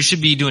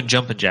should be doing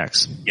jumping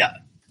jacks. Yeah.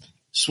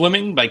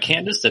 Swimming by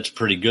Candace. That's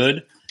pretty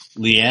good.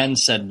 Leanne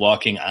said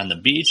walking on the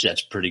beach.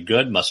 That's pretty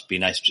good. Must be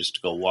nice just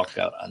to go walk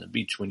out on the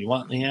beach when you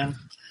want, Leanne.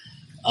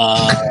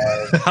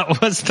 That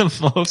was the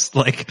most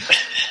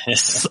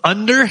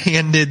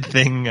underhanded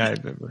thing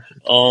I've ever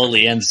heard. Oh,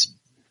 Leanne's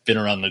been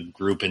around the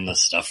group and the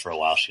stuff for a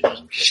while.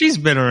 She's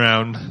been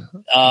around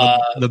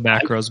the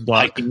macros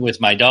block. Hiking with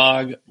my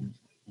dog,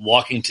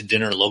 walking to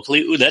dinner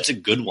locally. Ooh, that's a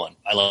good one.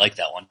 I like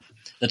that one.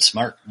 That's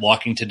smart.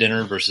 Walking to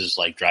dinner versus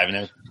driving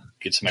there.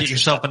 Get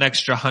yourself an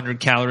extra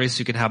 100 calories so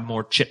you can have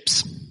more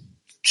chips.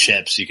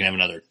 You can have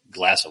another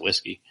glass of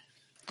whiskey.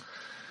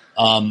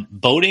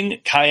 Boating,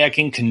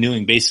 kayaking,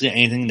 canoeing, basically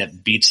anything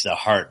that beats the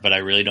heart, but I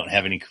really don't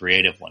have any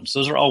creative ones.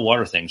 Those are all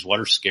water things.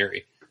 Water's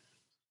scary.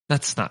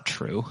 That's not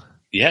true.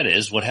 Yeah, it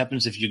is. What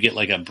happens if you get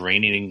a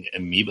brain-eating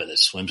amoeba that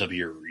swims up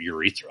your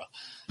urethra?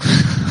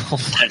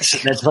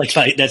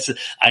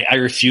 I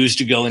refuse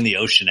to go in the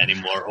ocean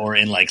anymore or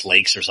in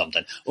lakes or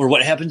something. Or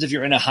what happens if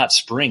you're in a hot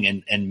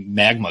spring and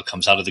magma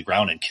comes out of the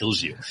ground and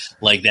kills you?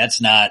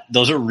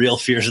 Those are real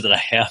fears that I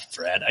have,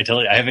 Brad. I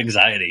tell you, I have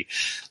anxiety.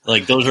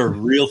 Those are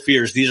real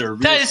fears. These are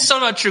real. That is so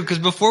not true. Cause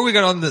before we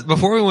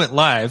went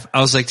live,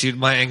 I was like, dude,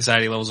 my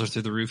anxiety levels are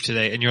through the roof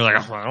today. And you're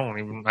like,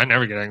 oh, I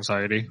never get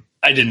anxiety.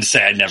 I didn't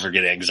say I never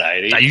get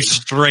anxiety. You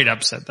straight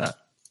up said that.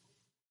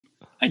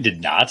 I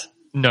did not.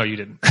 No, you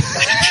didn't.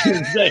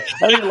 I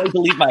don't even like to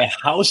leave my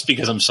house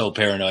because I'm so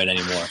paranoid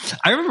anymore.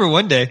 I remember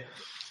one day,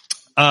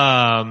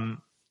 I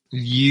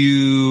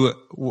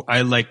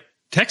like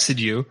texted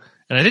you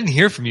and I didn't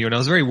hear from you and I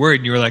was very worried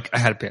and you were like, I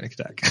had a panic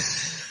attack.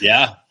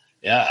 Yeah.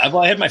 Yeah.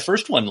 I had my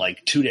first one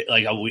like 2 days,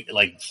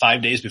 like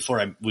 5 days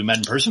before we met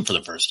in person for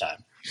the first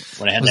time.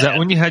 When I had Was that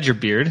when you had your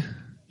beard?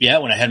 Yeah.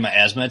 When I had my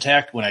asthma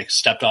attack, when I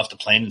stepped off the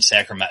plane in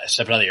Sacramento,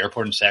 stepped out of the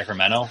airport in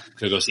Sacramento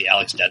to go see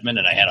Alex Dedman,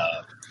 and I had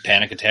a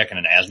panic attack and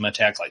an asthma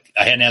attack. Like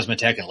I had an asthma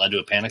attack and it led to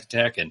a panic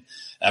attack. And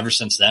ever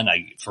since then,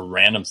 for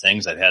random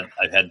things, I've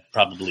had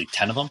probably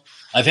 10 of them.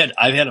 I've had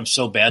them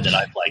so bad that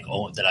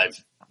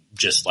I've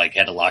just like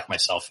had to lock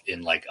myself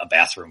in like a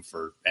bathroom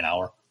for an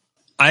hour.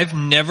 I've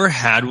never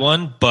had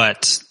one,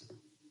 but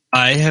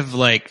I have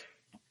like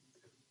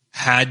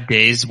had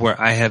days where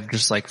I have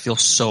just like feel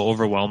so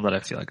overwhelmed that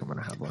I feel like I'm going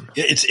to have one.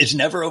 It's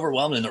never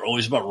overwhelming. They're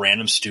always about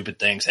random stupid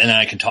things. And then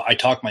I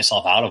talk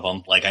myself out of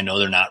them. Like I know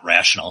they're not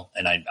rational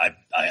and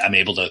I'm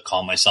able to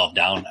calm myself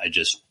down.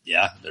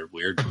 They're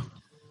weird.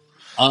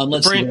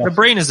 The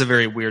brain is a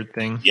very weird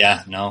thing.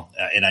 Yeah, no.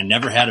 And I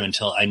never had them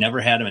until I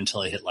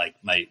hit like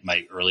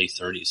my early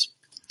 30s.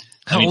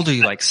 How old are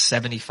you? Like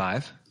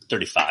 75?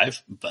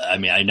 35. But I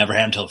mean, I never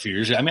had them until a few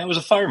years ago. I mean, I was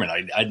a fireman.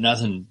 I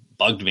nothing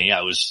bugged me.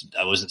 I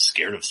wasn't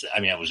scared of,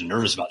 I was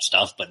nervous about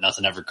stuff, but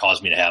nothing ever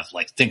caused me to have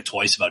think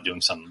twice about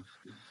doing something.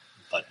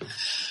 But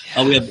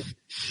we have,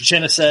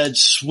 Jenna said,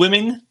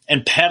 swimming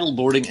and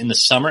paddleboarding in the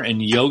summer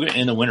and yoga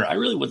in the winter. I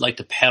really would like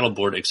to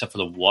paddleboard except for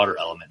the water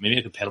element. Maybe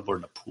I could paddleboard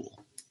in a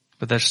pool.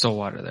 But there's still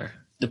water there.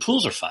 The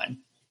pools are fine.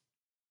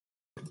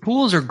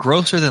 Pools are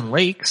grosser than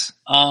lakes.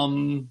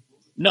 No,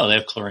 they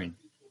have chlorine.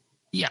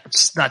 Yeah,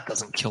 that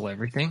doesn't kill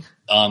everything.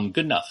 Good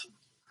enough.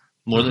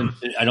 More than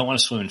I don't want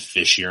to swim in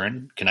fish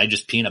urine. Can I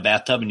just pee in a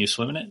bathtub and you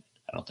swim in it?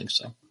 I don't think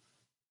so.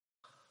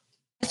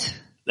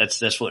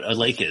 That's what a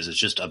lake is. It's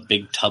just a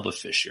big tub of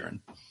fish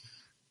urine.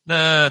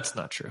 That's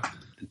not true.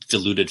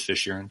 Diluted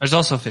fish urine. There's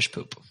also fish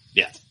poop.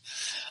 Yeah.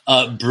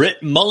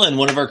 Britt Mullen,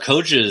 one of our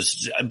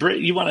coaches.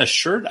 Britt, you want a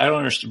shirt? I don't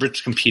understand.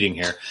 Britt's competing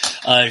here.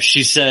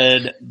 She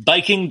said,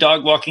 biking,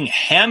 dog walking,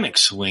 hammock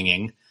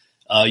swinging.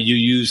 You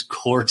use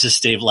core to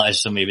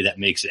stabilize, so maybe that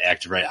makes it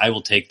active, right? I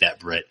will take that,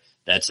 Britt.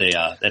 That's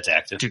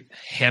active. Dude,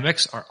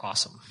 hammocks are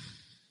awesome.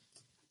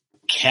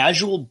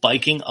 Casual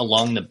biking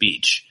along the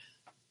beach.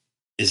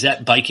 Is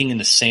that biking in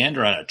the sand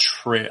or on a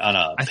trail?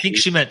 I think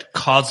she meant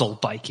causal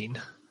biking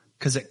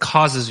because it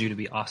causes you to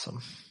be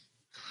awesome.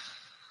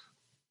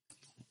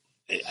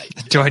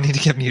 Do I need to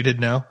get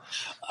muted now?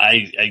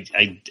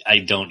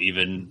 I don't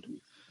even.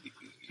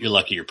 You're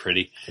lucky you're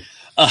pretty.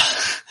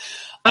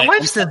 My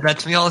wife said that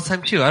to me all the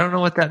time too. I don't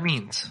know what that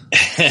means.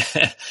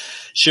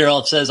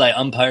 Cheryl says, I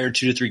umpired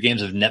 2 to 3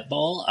 games of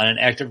netball on an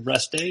active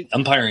rest day.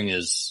 Umpiring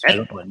is, I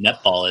don't know what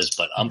netball is,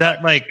 but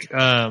that like,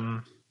 volleyball?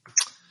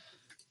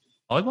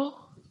 I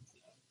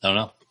don't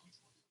know.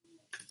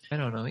 I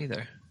don't know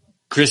either.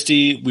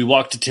 Christy, we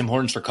walked to Tim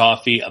Hortons for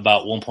coffee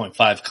about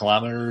 1.5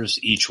 kilometers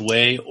each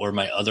way, or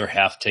my other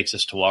half takes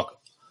us to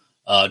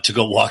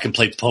go walk and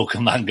play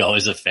Pokemon Go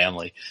as a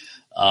family.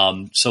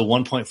 So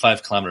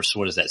 1.5 kilometers. So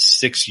what is that?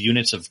 6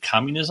 units of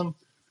communism?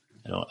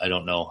 I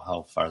don't know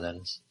how far that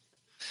is.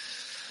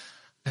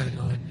 I have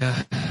no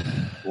idea.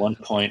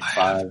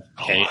 1.5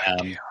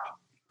 km.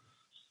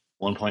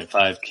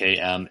 1.5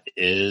 km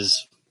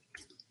is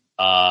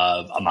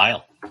a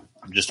mile,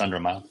 just under a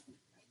mile.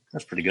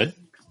 That's pretty good.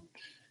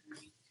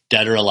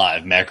 Dead or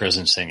alive, macros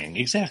and singing.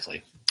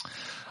 Exactly.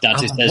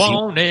 Dante says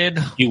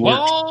he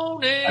worked.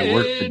 I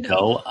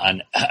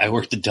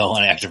worked the dough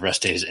on active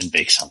rest days and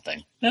bake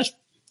something. That'll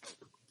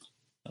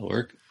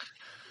work.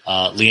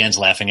 Leanne's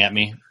laughing at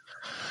me.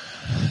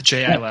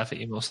 Jay, I laugh at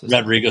you most of the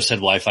time. Rodrigo said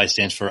Wi-Fi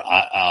stands for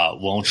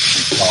won't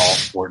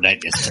install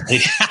Fortnite instantly.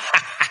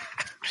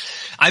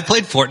 I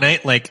played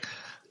Fortnite like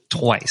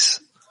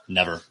twice.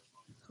 Never.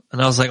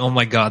 And I was like, oh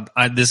my God,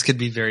 this could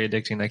be very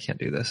addicting. I can't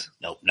do this.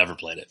 Nope, never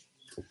played it.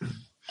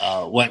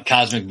 Went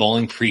cosmic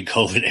bowling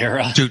pre-COVID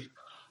era. Dude,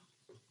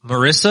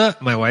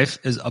 Marissa, my wife,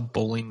 is a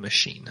bowling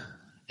machine.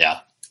 Yeah,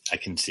 I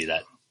can see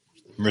that.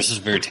 Marissa's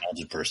a very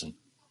talented person.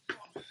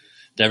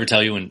 Did I ever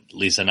tell you when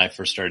Lisa and I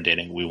first started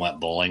dating, we went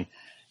bowling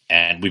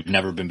and we've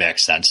never been back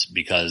since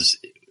because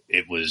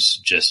it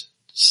was just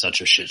such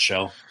a shit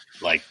show.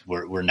 Like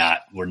we're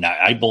not,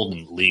 I bowled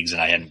in leagues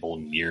and I hadn't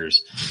bowled in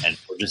years and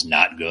we're just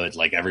not good.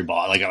 Like every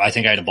ball, like I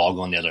think I had a ball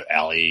going the other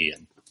alley.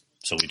 And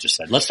so we just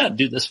said, let's not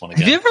do this one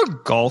again. Have you ever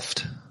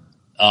golfed?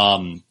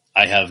 I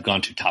have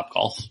gone to Top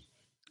Golf.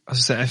 I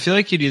was gonna say, I feel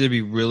like you'd either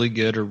be really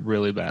good or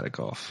really bad at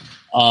golf.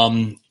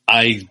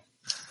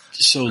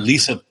 So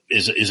Lisa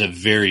is a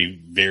very,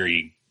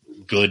 very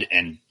good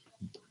and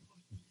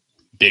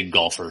big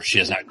golfer. She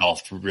has not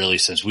golfed really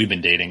since we've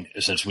been dating,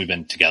 since we've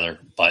been together.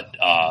 But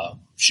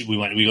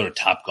we go to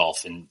Top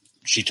Golf, and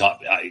she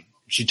taught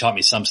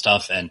me some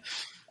stuff, and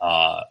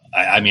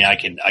I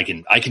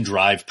can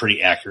drive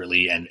pretty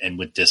accurately and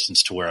with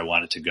distance to where I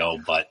want it to go.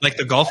 But like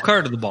the golf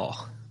cart or the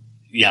ball?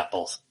 Yeah,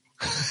 both.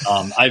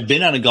 I've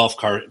been on a golf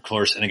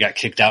course and I got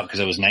kicked out because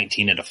I was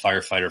 19 at a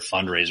firefighter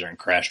fundraiser and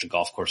crashed a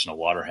golf course in a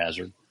water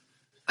hazard.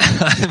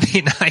 I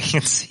mean, I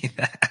can see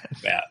that.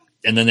 Yeah.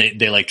 And then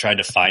they like tried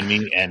to find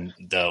me, and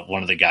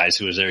one of the guys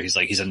who was there, he's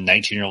like, he's a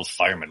 19-year-old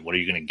fireman. What are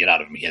you going to get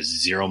out of him? He has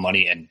zero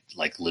money and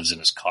like lives in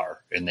his car.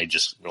 And they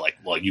just were like,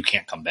 well, you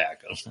can't come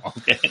back. I was like,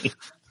 okay.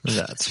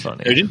 That's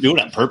funny. I didn't do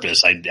it on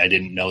purpose. I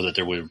didn't know that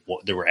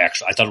there were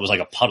actual, I thought it was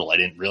like a puddle. I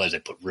didn't realize they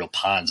put real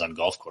ponds on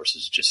golf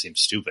courses. It just seems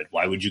stupid.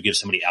 Why would you give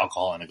somebody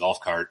alcohol in a golf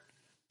cart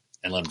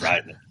and let them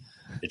drive it?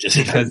 This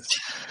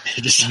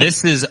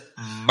is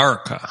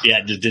America. Yeah,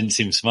 it just didn't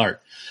seem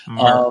smart.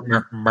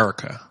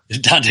 America.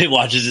 Dante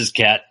watches his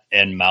cat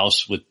and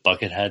mouse with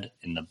Buckethead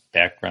in the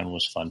background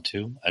was fun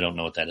too. I don't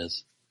know what that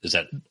is. Is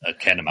that a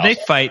cat and mouse? They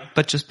fight,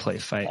 but just play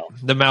fight. Oh.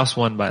 The mouse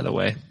won, by the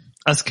way.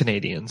 Us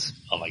Canadians.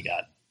 Oh my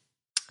God.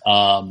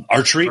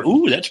 Archery.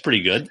 Ooh, that's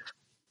pretty good.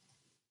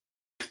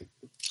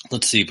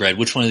 Let's see, Brad.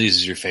 Which one of these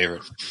is your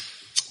favorite?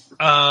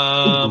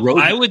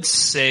 I would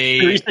say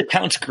Teresa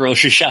counts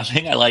grocery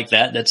shopping. I like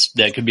that.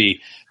 That could be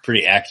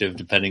pretty active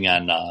depending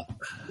on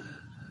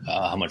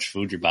how much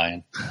food you're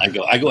buying. I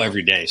go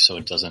every day, so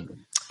it doesn't.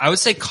 I would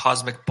say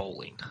cosmic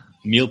bowling.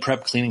 Meal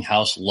prep, cleaning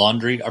house,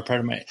 laundry are part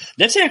of my.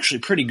 That's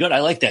actually pretty good. I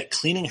like that.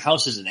 Cleaning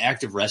house is an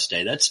active rest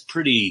day. That's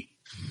pretty.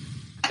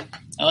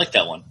 I like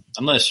that one.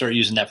 I'm going to start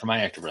using that for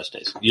my active rest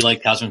days. You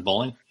like cosmic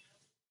bowling?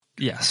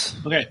 Yes.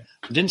 Okay.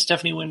 Didn't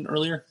Stephanie win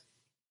earlier?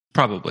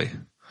 Probably.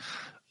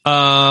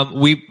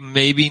 We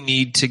maybe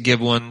need to give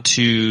one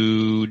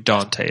to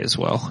Dante as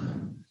well.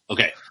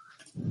 Okay.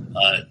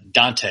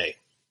 Dante,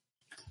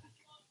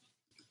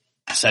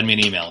 send me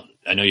an email.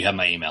 I know you have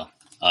my email.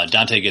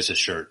 Dante gets a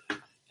shirt.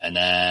 And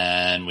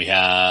then we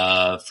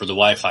have, for the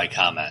Wi-Fi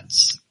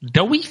comments.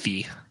 The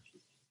Wi-Fi.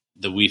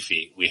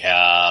 We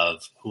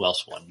have, who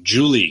else won?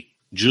 Julie,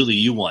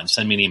 you won.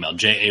 Send me an email.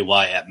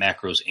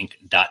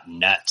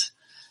 jay@macrosinc.net.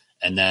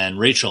 And then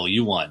Rachel,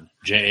 you won.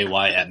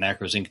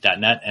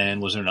 jay@macrosinc.net. And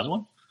was there another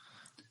one?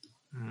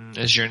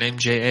 Is your name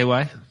Jay?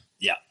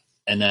 Yeah.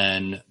 And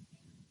then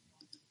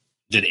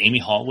did Amy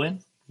Hall win?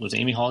 Was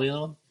Amy Hall the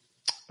other one?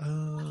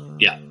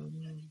 Yeah.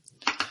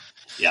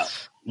 Yeah.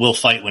 We'll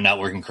fight when not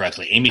working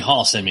correctly. Amy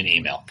Hall, send me an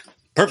email.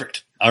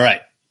 Perfect. All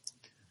right.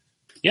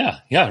 Yeah,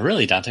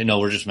 really, Dante. No,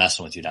 we're just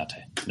messing with you, Dante.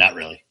 Not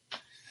really.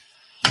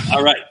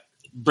 All right,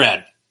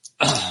 Brad,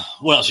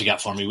 what else you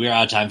got for me? We are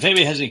out of time. If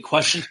anybody has any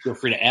questions, feel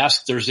free to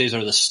ask. Thursdays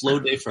are the slow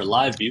day for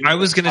live viewing. I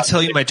was going to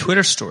tell you my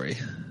Twitter story.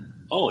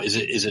 Oh, is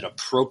it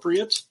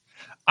appropriate?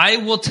 I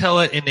will tell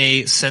it in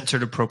a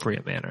censored,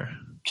 appropriate manner.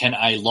 Can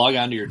I log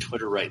onto your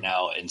Twitter right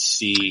now and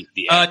see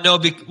the no,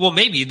 well,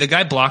 maybe. The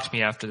guy blocked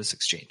me after this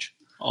exchange.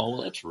 Oh,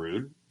 well, that's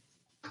rude.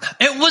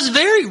 It was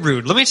very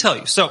rude, let me tell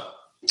you. So,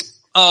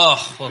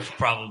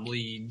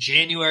 probably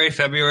January,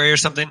 February or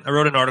something. I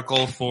wrote an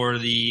article for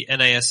the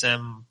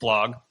NISM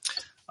blog,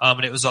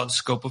 and it was on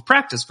scope of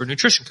practice for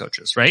nutrition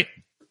coaches, right?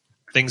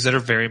 Things that are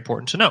very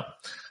important to know.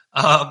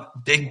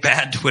 Big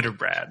bad Twitter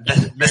Brad.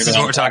 This is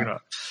what we're talking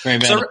about.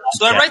 So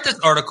I write this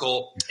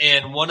article,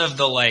 and one of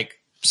the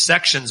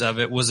sections of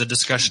it was a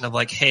discussion of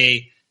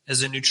hey,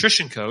 as a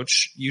nutrition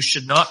coach, you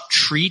should not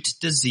treat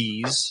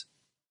disease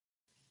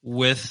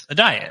with a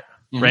diet,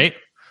 right?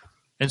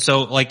 And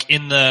so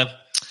in the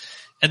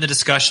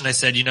discussion, I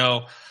said,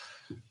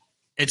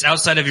 it's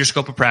outside of your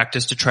scope of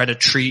practice to try to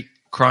treat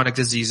chronic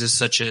diseases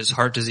such as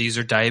heart disease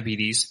or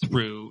diabetes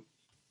through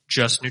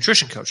just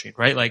nutrition coaching,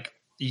 right?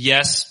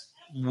 Yes,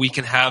 we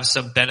can have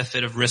some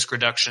benefit of risk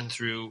reduction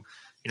through,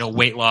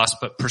 weight loss,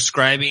 but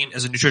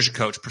as a nutrition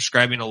coach,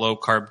 prescribing a low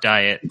carb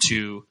diet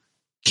to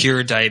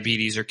cure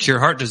diabetes or cure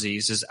heart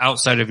disease is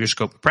outside of your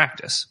scope of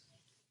practice.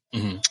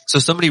 Mm-hmm. So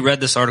somebody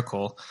read this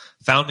article,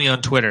 found me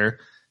on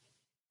Twitter,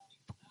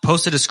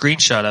 posted a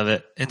screenshot of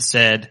it and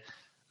said,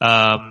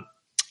 I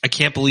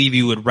can't believe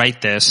you would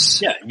write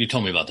this. Yeah, you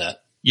told me about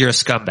that. You're a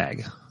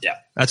scumbag. Yeah.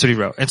 That's what he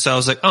wrote. And so I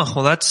was like, oh,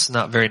 well, that's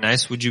not very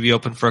nice. Would you be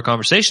open for a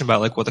conversation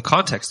about what the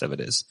context of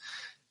it is?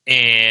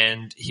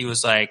 And he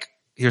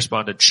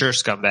responded, sure,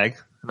 scumbag.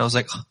 And I was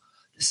like, oh,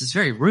 this is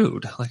very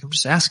rude. I'm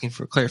just asking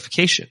for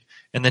clarification.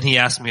 And then he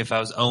asked me if I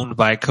was owned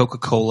by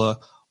Coca-Cola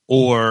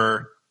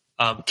or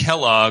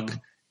Kellogg,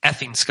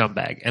 effing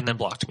scumbag, and then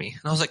blocked me.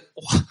 And I was like,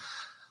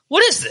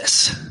 what is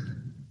this?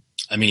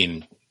 I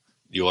mean,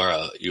 you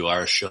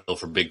are a show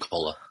for Big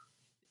Cola.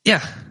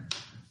 Yeah.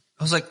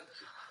 I was like,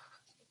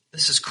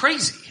 this is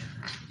crazy.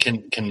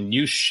 Can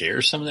you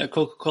share some of that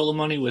Coca-Cola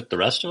money with the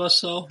rest of us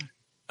though?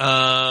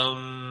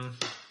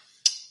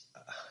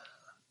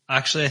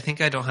 Actually, I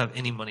think I don't have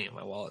any money in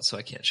my wallet, so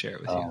I can't share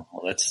it with you.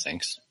 Well, that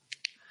stinks.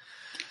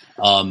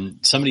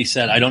 Somebody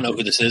said, I don't know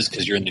who this is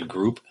because you're in the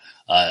group.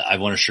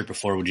 I've won a shirt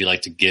before. Would you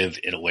like to give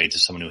it away to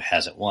someone who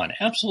hasn't won?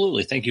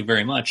 Absolutely. Thank you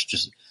very much.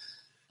 Just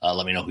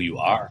let me know who you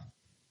are.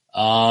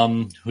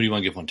 Who do you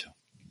want to give one to?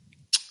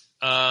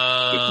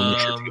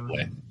 Shirt to give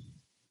away.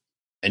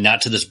 And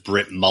not to this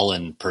Britt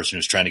Mullen person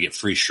who's trying to get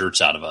free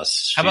shirts out of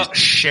us. How about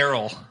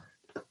Cheryl?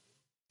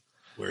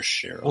 Where's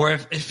Cheryl? Or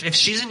if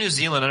she's in New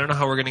Zealand, I don't know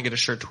how we're going to get a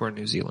shirt to her in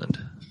New Zealand.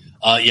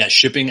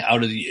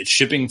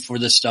 shipping for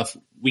this stuff.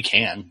 We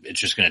can. It's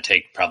just going to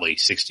take probably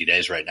 60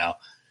 days right now.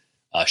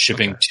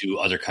 Shipping to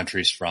other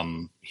countries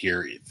from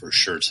here for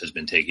shirts has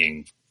been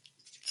taking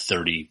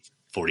 30,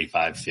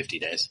 45, 50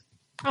 days.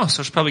 Oh,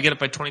 so I should probably get it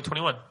by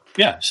 2021.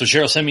 Yeah. So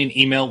Cheryl, send me an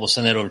email. We'll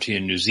send that over to you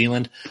in New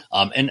Zealand.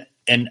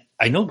 And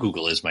I know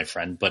Google is my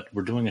friend, but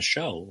we're doing a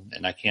show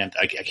and I can't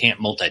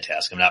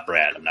multitask. I'm not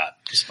Brad. I'm not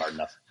smart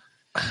enough.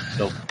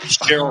 So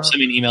Cheryl, send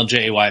me an email,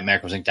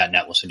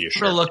 jay@macrozinc.net. We'll send you a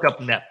shirt. I'm going to look up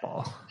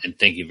netball. And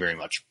thank you very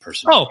much,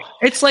 personally. Oh,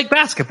 it's like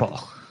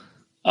basketball.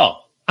 Oh.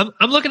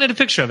 I'm looking at a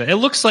picture of it. It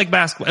looks like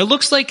basketball. It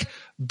looks like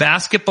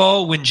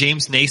basketball when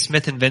James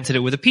Naismith invented it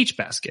with a peach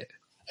basket.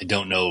 I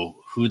don't know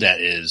who that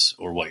is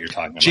or what you're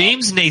talking about.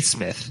 James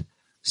Naismith,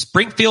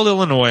 Springfield,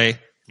 Illinois,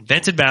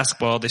 invented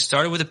basketball. They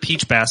started with a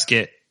peach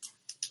basket,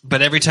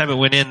 but every time it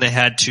went in, they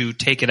had to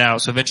take it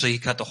out. So eventually he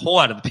cut the hole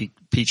out of the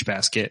peach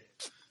basket.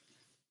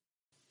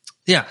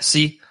 Yeah,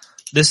 see,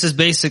 this is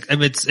basic. I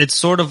mean, it's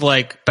sort of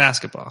like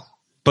basketball,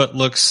 but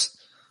looks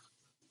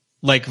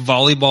like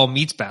volleyball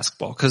meets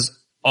basketball because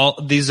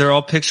these are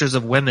all pictures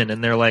of women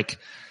and they're like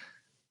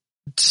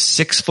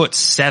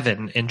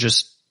 6'7" and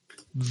just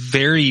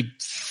very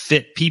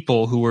fit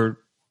people who were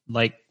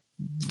like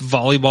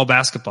volleyball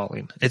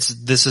basketballing.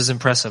 This is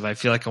impressive. I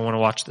feel like I want to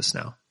watch this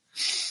now.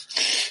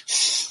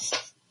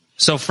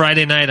 So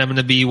Friday night, I'm going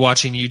to be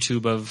watching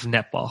YouTube of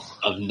netball.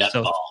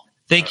 So,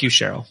 thank you,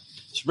 Cheryl.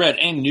 So Brad,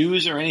 any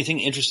news or anything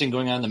interesting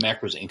going on in the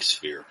Macros Inc.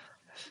 sphere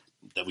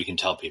that we can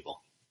tell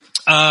people?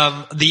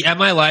 The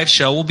MI Live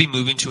show will be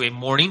moving to a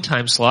morning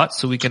time slot,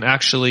 so we can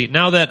actually,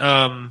 now that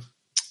I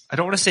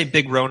don't want to say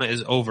Big Rona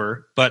is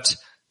over, but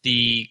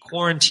the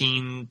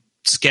quarantine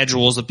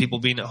schedules of people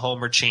being at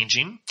home are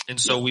changing, and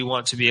so we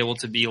want to be able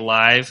to be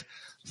live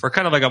for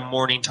kind of like a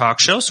morning talk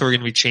show, so we're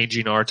going to be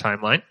changing our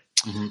timeline.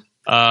 Mm-hmm.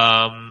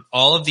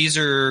 All of these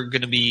are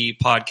going to be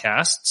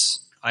podcasts.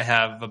 I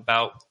have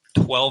about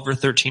 12 or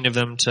 13 of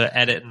them to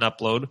edit and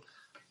upload,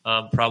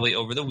 probably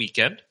over the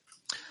weekend.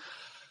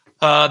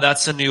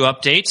 That's a new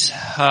update.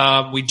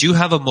 We do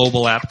have a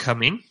mobile app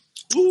coming.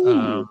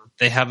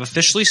 They have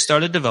officially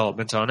started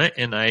development on it,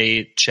 and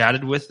I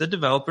chatted with the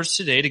developers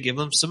today to give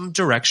them some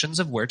directions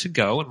of where to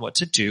go and what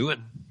to do.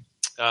 And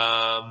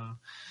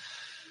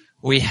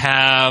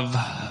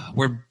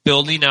we're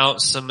building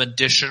out some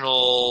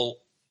additional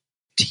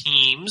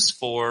teams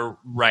for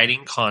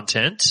writing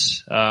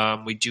content.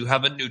 We do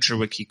have a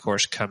NutriWiki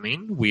course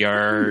coming.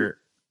 There's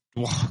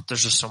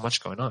just so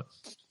much going on.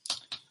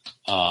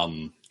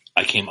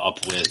 I came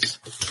up with,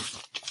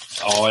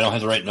 I don't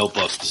have the right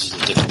notebook. This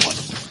is a different one.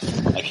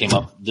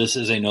 This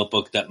is a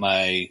notebook that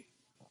my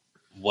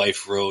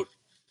wife wrote.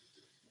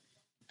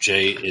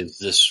 Jay, is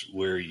this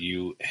where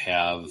you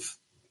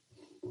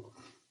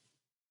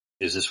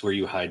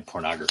hide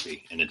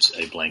pornography? And it's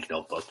a blank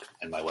notebook,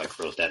 and my wife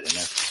wrote that in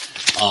there.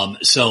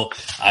 So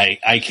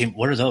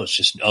what are those?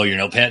 Just, your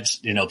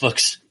notepads, your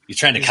notebooks? You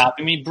trying to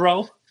copy me,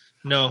 bro?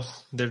 No,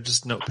 they're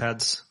just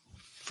notepads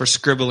for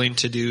scribbling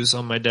to-dos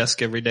on my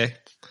desk every day.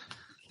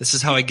 This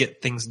is how I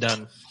get things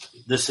done.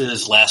 This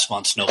is last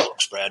month's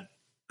notebooks, Brad.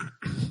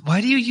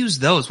 Why do you use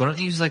those? Why don't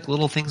you use like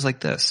little things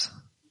like this?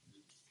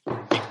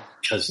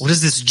 Because what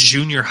is this,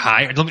 junior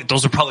high?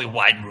 Those are probably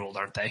wide ruled,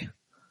 aren't they?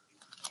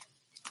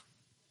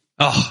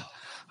 Oh,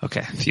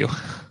 okay. Phew.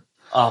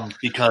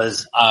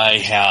 Because that's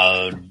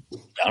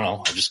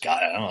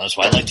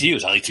what I like to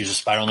use. I like to use a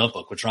spiral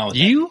notebook. What's wrong with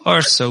that? You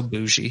are so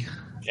bougie.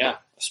 Yeah,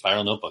 a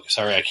spiral notebook.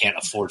 Sorry, I can't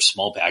afford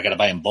small pay. I got to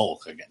buy in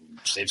bulk again.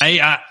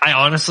 I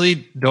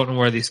honestly don't know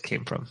where these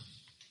came from.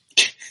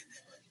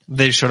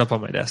 They showed up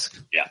on my desk.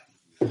 Yeah.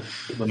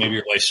 But maybe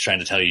your wife's trying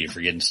to tell you're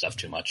forgetting stuff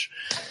too much.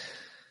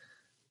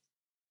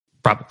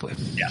 Probably.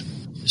 Yeah.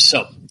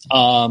 So,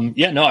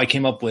 I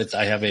came up with,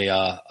 I have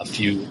a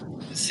few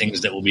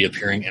things that will be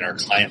appearing in our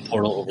client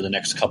portal over the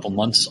next couple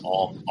months,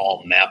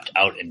 all mapped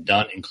out and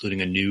done, including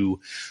a new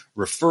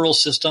referral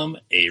system,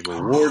 a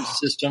reward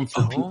system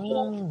for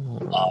people.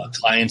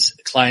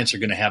 Clients are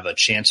going to have a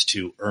chance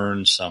to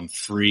earn some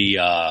free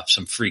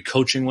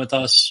coaching with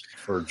us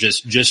for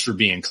just for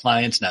being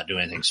clients, not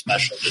doing anything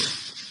special,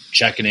 just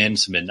checking in,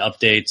 submitting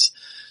updates.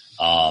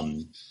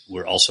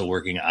 We're also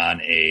working on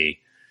a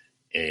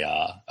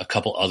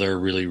couple other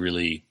really,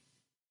 really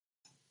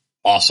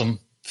awesome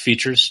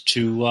features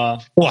to,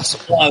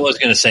 awesome. Well, I was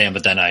going to say them,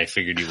 but then I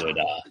figured you would,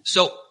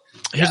 So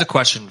here's a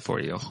question for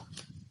you.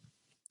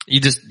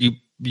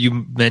 You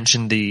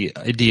mentioned the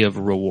idea of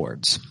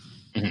rewards.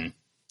 Mm-hmm.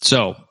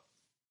 So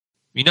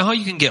you know how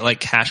you can get like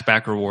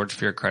cashback rewards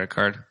for your credit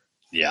card?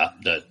 Yeah.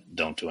 That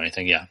don't do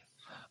anything. Yeah.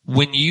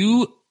 When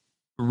you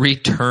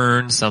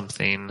return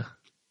something,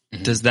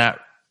 mm-hmm. does that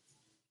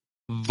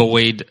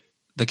void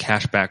the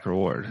cashback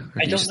reward? Or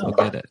I don't know.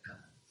 Get it?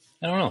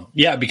 I don't know.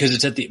 Yeah, because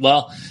it's I'd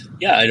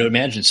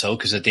imagine so.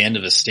 Because at the end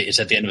of it's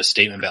at the end of a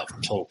statement about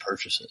total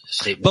purchases.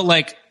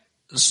 But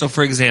so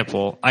for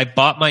example, I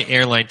bought my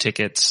airline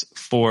tickets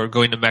for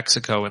going to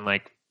Mexico in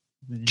like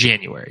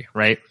January,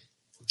 right?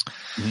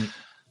 Mm-hmm.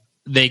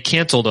 They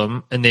canceled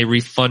them and they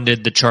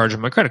refunded the charge of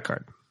my credit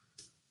card.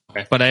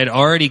 Okay. But I had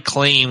already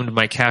claimed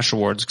my cash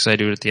rewards because I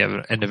do it at the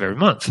end of every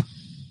month.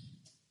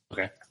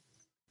 Okay.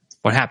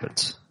 What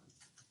happens?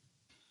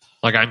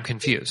 Like, I'm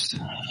confused.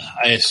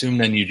 I assume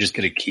then you just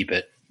get to keep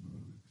it.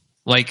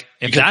 Like,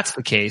 if that's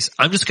the case,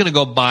 I'm just going to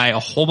go buy a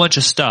whole bunch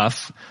of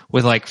stuff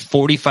with like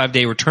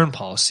 45-day return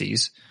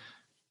policies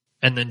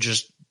and then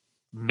just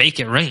make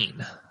it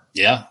rain.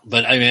 Yeah,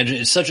 but I imagine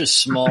it's such a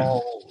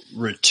small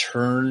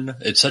return.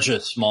 It's such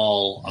a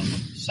small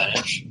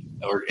percentage,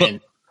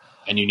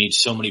 and you need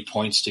so many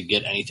points to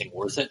get anything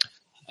worth it.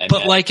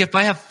 But like, if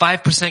I have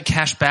 5%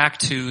 cash back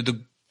to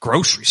the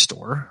grocery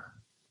store,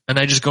 and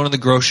I just go to the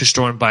grocery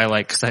store and buy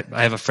like, cause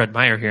I have a Fred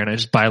Meyer here, and I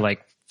just buy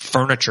like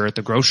furniture at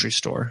the grocery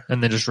store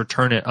and then just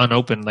return it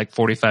unopened like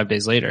 45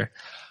 days later,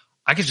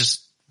 I could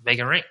just make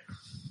it rain.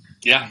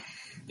 Yeah.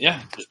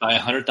 Yeah. Just buy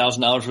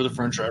 $100,000 worth of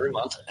furniture every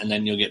month, and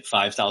then you'll get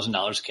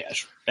 $5,000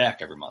 cash back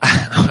every month.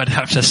 I would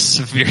have to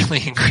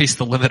severely increase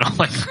the limit on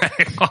my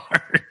credit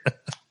card.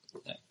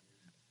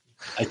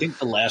 I think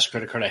the last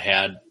credit card I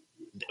had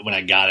when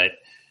I got it,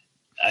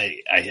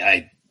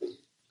 I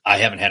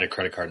haven't had a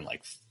credit card in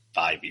like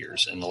 5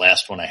 years. And the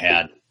last one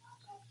I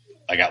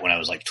got when I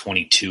was like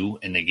 22,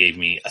 and they gave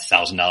me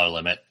 $1,000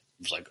 limit.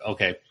 It was like,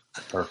 okay,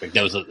 perfect.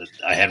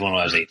 I had one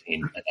when I was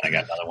 18, and then I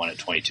got another one at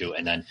 22.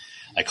 And then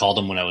I called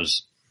them when I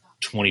was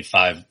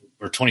 25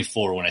 or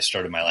 24 when I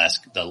started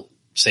the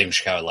Saving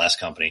Chicago last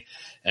company,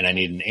 and I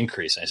need an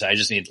increase. And I said, I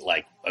just need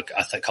like a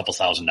couple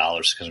 $1,000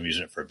 because I'm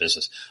using it for a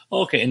business.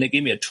 Okay. And they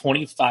gave me a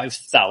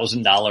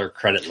 $25,000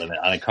 credit limit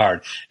on a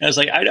card. And I was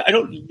like, I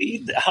don't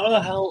need that. How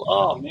the hell?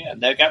 Oh man,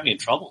 that got me in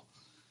trouble.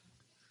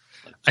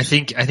 I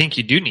think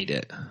you do need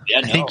it. Yeah,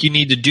 I think you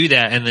need to do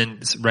that and then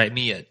write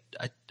me a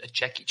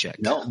checky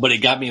check. No, but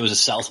it was a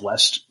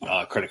Southwest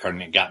credit card,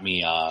 and it got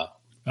me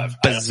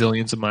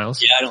bazillions of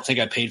miles. Yeah, I don't think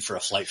I paid for a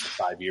flight for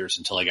 5 years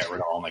until I got rid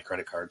of all my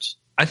credit cards.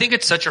 I think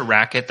it's such a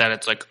racket that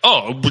it's like,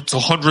 oh, it's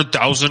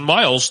 100,000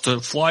 miles to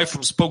fly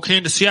from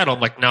Spokane to Seattle. I'm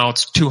like, no,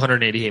 it's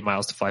 288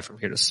 miles to fly from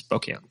here to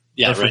Spokane.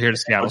 Yeah, or from here to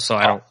Seattle. So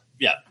I don't.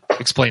 Yeah.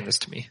 Explain this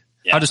to me.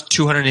 Yeah. How does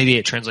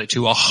 288 translate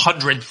to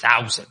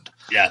 100,000?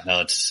 Yeah,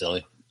 no, it's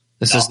silly.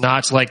 This is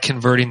not like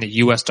converting the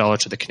U.S. dollar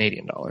to the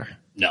Canadian dollar.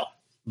 No.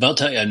 But I'll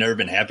tell you, I've never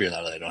been happier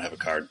now that I don't have a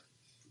card.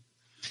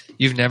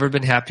 You've never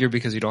been happier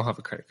because you don't have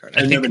a credit card.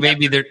 I think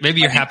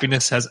maybe your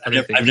happiness has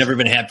other things. I've never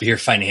been happier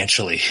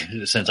financially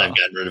since I've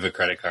gotten rid of a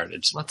credit card.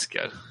 That's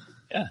good.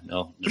 Yeah,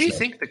 no. What do you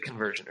think the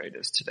conversion rate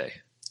is today?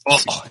 Oh,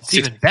 it's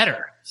even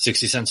better.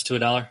 60 cents to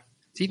 $1.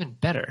 It's even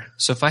better.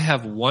 So if I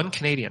have $1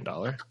 Canadian,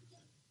 I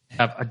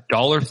have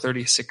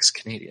 $1.36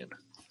 Canadian.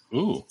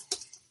 Ooh.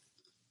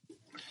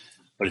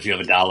 But if you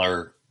have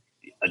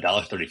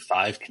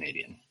 $1.35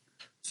 Canadian.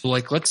 So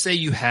like, let's say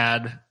you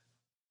had.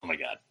 Oh my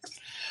God.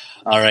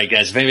 All right,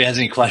 guys. If anybody has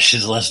any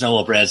questions, let us know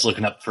while Brad's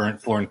looking up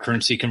foreign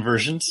currency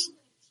conversions.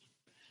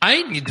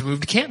 I need to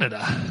move to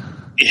Canada.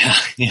 Yeah.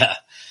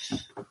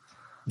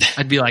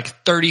 I'd be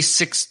like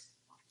 36%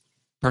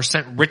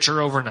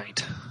 richer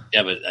overnight.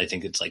 Yeah, but I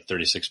think it's like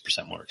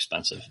 36% more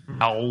expensive.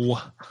 No.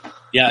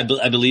 Yeah,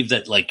 I believe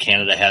that like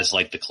Canada has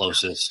like the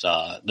closest.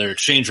 Their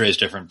exchange rate is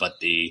different, but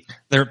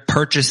their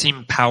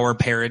purchasing power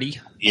parity.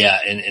 Yeah,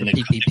 and the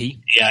PPP.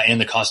 Yeah, and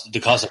the cost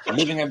of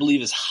living, I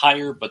believe, is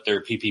higher, but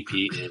their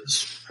PPP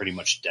is pretty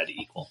much dead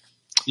equal.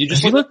 You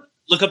just look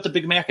up the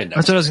Big Mac index.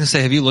 That's what I was going to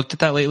say. Have you looked at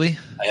that lately?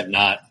 I have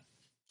not.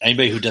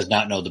 Anybody who does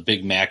not know, the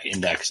Big Mac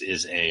index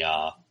is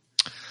a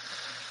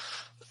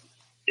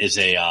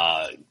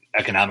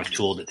economic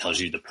tool that tells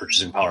you the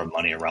purchasing power of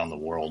money around the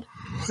world.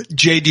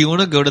 Jay, do you want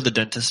to go to the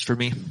dentist for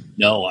me?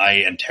 No,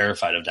 I am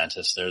terrified of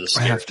dentists. They're the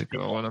scary. I have to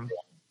go on them.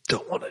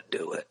 Don't want to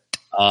do it.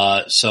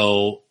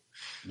 So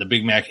the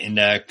Big Mac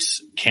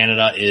index,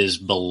 Canada is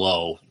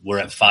below. We're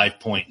at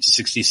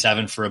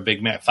 5.67 for a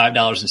Big Mac,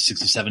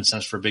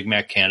 $5.67 for a Big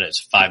Mac. Canada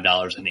is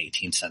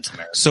 $5.18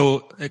 American. So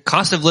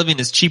cost of living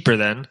is cheaper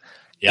then.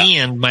 Yeah.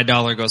 And my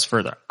dollar goes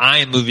further. I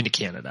am moving to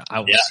Canada. I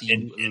will see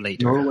you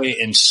later. Norway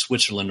and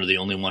Switzerland are the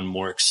only one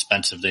more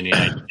expensive than the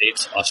United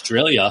States.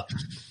 Australia,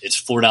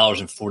 it's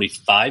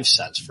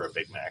 $4.45 for a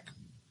Big Mac.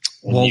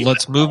 Well,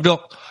 let's move to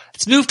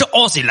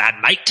Aussie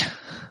land, mate.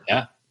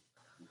 Yeah.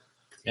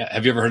 Yeah.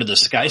 Have you ever heard of the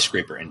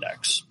skyscraper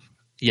index?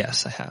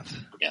 Yes, I have.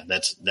 Yeah,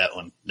 that's that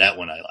one. That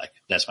one I like.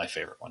 That's my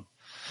favorite one.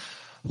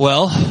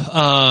 Well,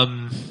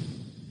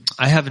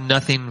 I have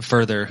nothing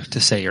further to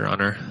say, Your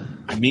Honor.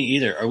 Me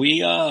either. Are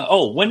we,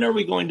 when are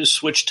we going to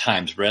switch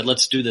times, Brad?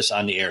 Let's do this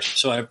on the air.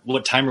 So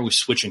what time are we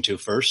switching to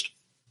first?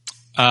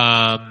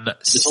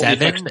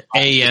 7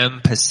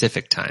 a.m.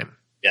 Pacific time.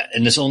 Yeah.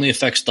 And this only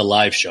affects the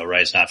live show,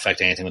 right? It's not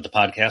affecting anything with the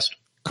podcast?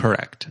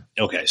 Correct.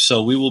 Okay.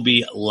 So we will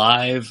be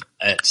live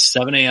at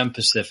 7 a.m.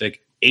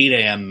 Pacific, 8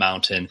 a.m.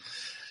 Mountain,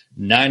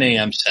 9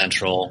 a.m.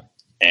 Central,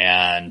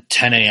 and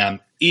 10 a.m.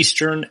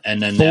 Eastern.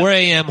 And then 4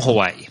 a.m.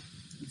 Hawaii.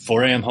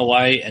 4 a.m.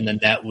 Hawaii. And then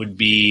that would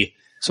be.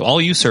 So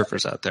all you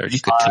surfers out there, you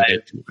could tune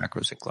into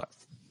Macros Inc. Live.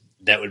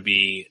 That would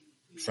be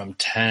from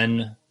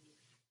 10,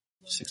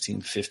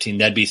 16, 15.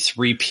 That'd be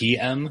 3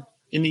 p.m.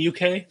 in the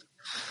UK.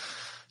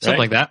 Something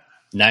like that.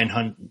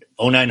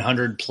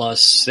 0900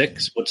 plus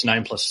 6. What's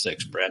 9 plus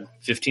 6, Brad?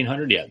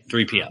 1500? Yeah,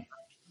 3 p.m.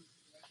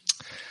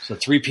 So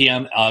 3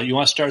 p.m. You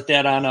want to start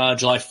that on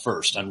July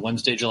 1st, on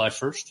Wednesday, July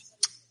 1st?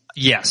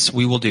 Yes,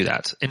 we will do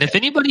that. And if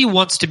anybody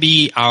wants to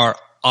be our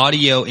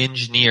audio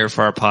engineer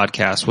for our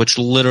podcast, which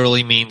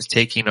literally means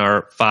taking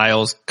our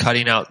files,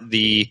 cutting out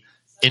the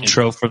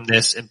intro from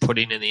this and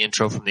putting in the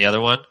intro from the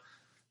other one,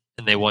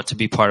 and they want to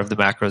be part of the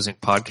Macros Inc.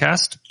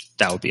 podcast,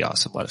 that would be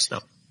awesome. Let us know.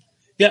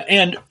 Yeah,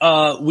 and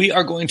we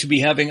are going to be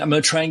having – I'm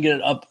going to try and get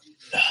it up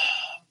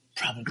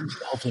probably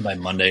hopefully by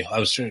Monday. I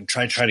was trying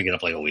to get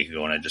up like a week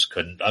ago and I just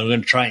couldn't. I'm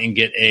going to try and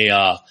get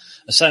a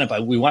sign up.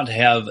 We want to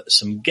have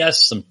some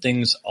guests, some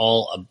things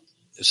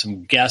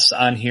some guests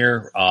on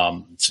here.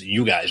 So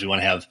you guys, we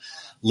want to have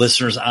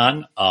listeners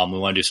on. We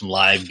want to do some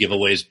live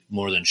giveaways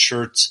more than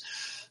shirts.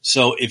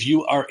 So if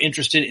you are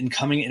interested in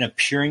coming and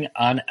appearing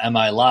on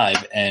MI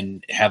Live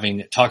and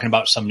talking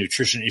about some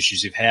nutrition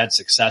issues you've had,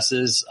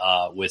 successes,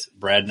 with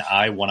Brad and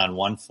I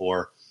one-on-one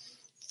for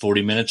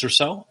 40 minutes or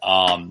so,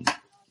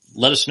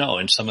 let us know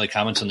in some of the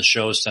comments on the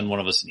show. Send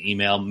one of us an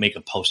email, make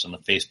a post on the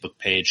Facebook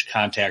page,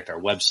 contact our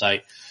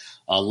website.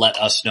 Let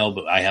us know,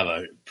 but I have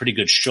a pretty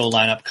good show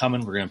lineup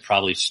coming. We're going to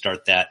probably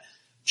start that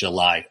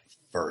July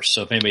 1st.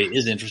 So if anybody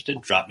is interested,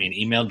 drop me an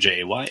email,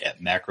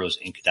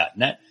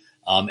 jay@macrosinc.net.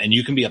 And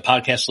you can be a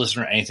podcast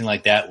listener or anything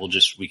like that. We'll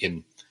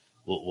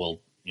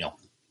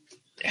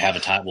have a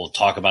time. We'll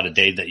talk about a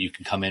day that you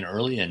can come in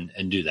early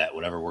and do that,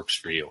 whatever works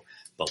for you.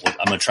 But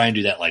I'm going to try and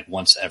do that like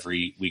once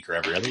every week or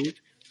every other week.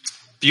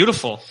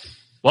 Beautiful.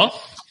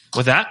 Well,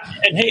 with that.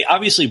 And hey,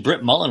 obviously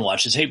Britt Mullen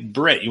watches. Hey,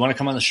 Britt, you want to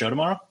come on the show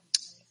tomorrow?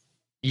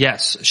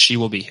 Yes, she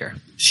will be here.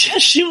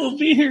 Yes, she will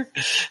be here.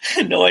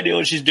 No idea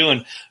what she's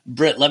doing.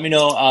 Britt, let me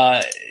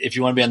know if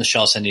you want to be on the show.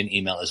 I'll send you an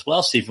email as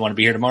well. See if you want to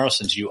be here tomorrow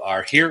since you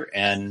are here.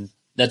 And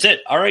that's it.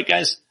 All right,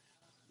 guys.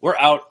 We're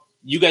out.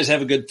 You guys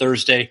have a good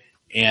Thursday.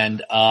 And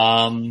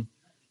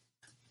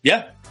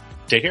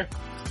take care.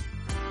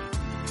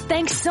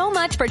 Thanks so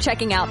much for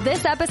checking out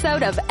this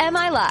episode of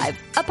MI Live,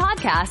 a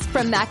podcast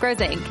from Macros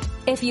Inc.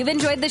 If you've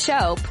enjoyed the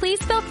show, please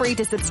feel free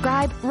to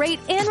subscribe, rate,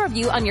 and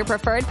review on your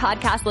preferred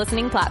podcast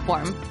listening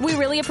platform. We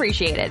really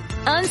appreciate it.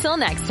 Until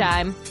next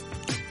time.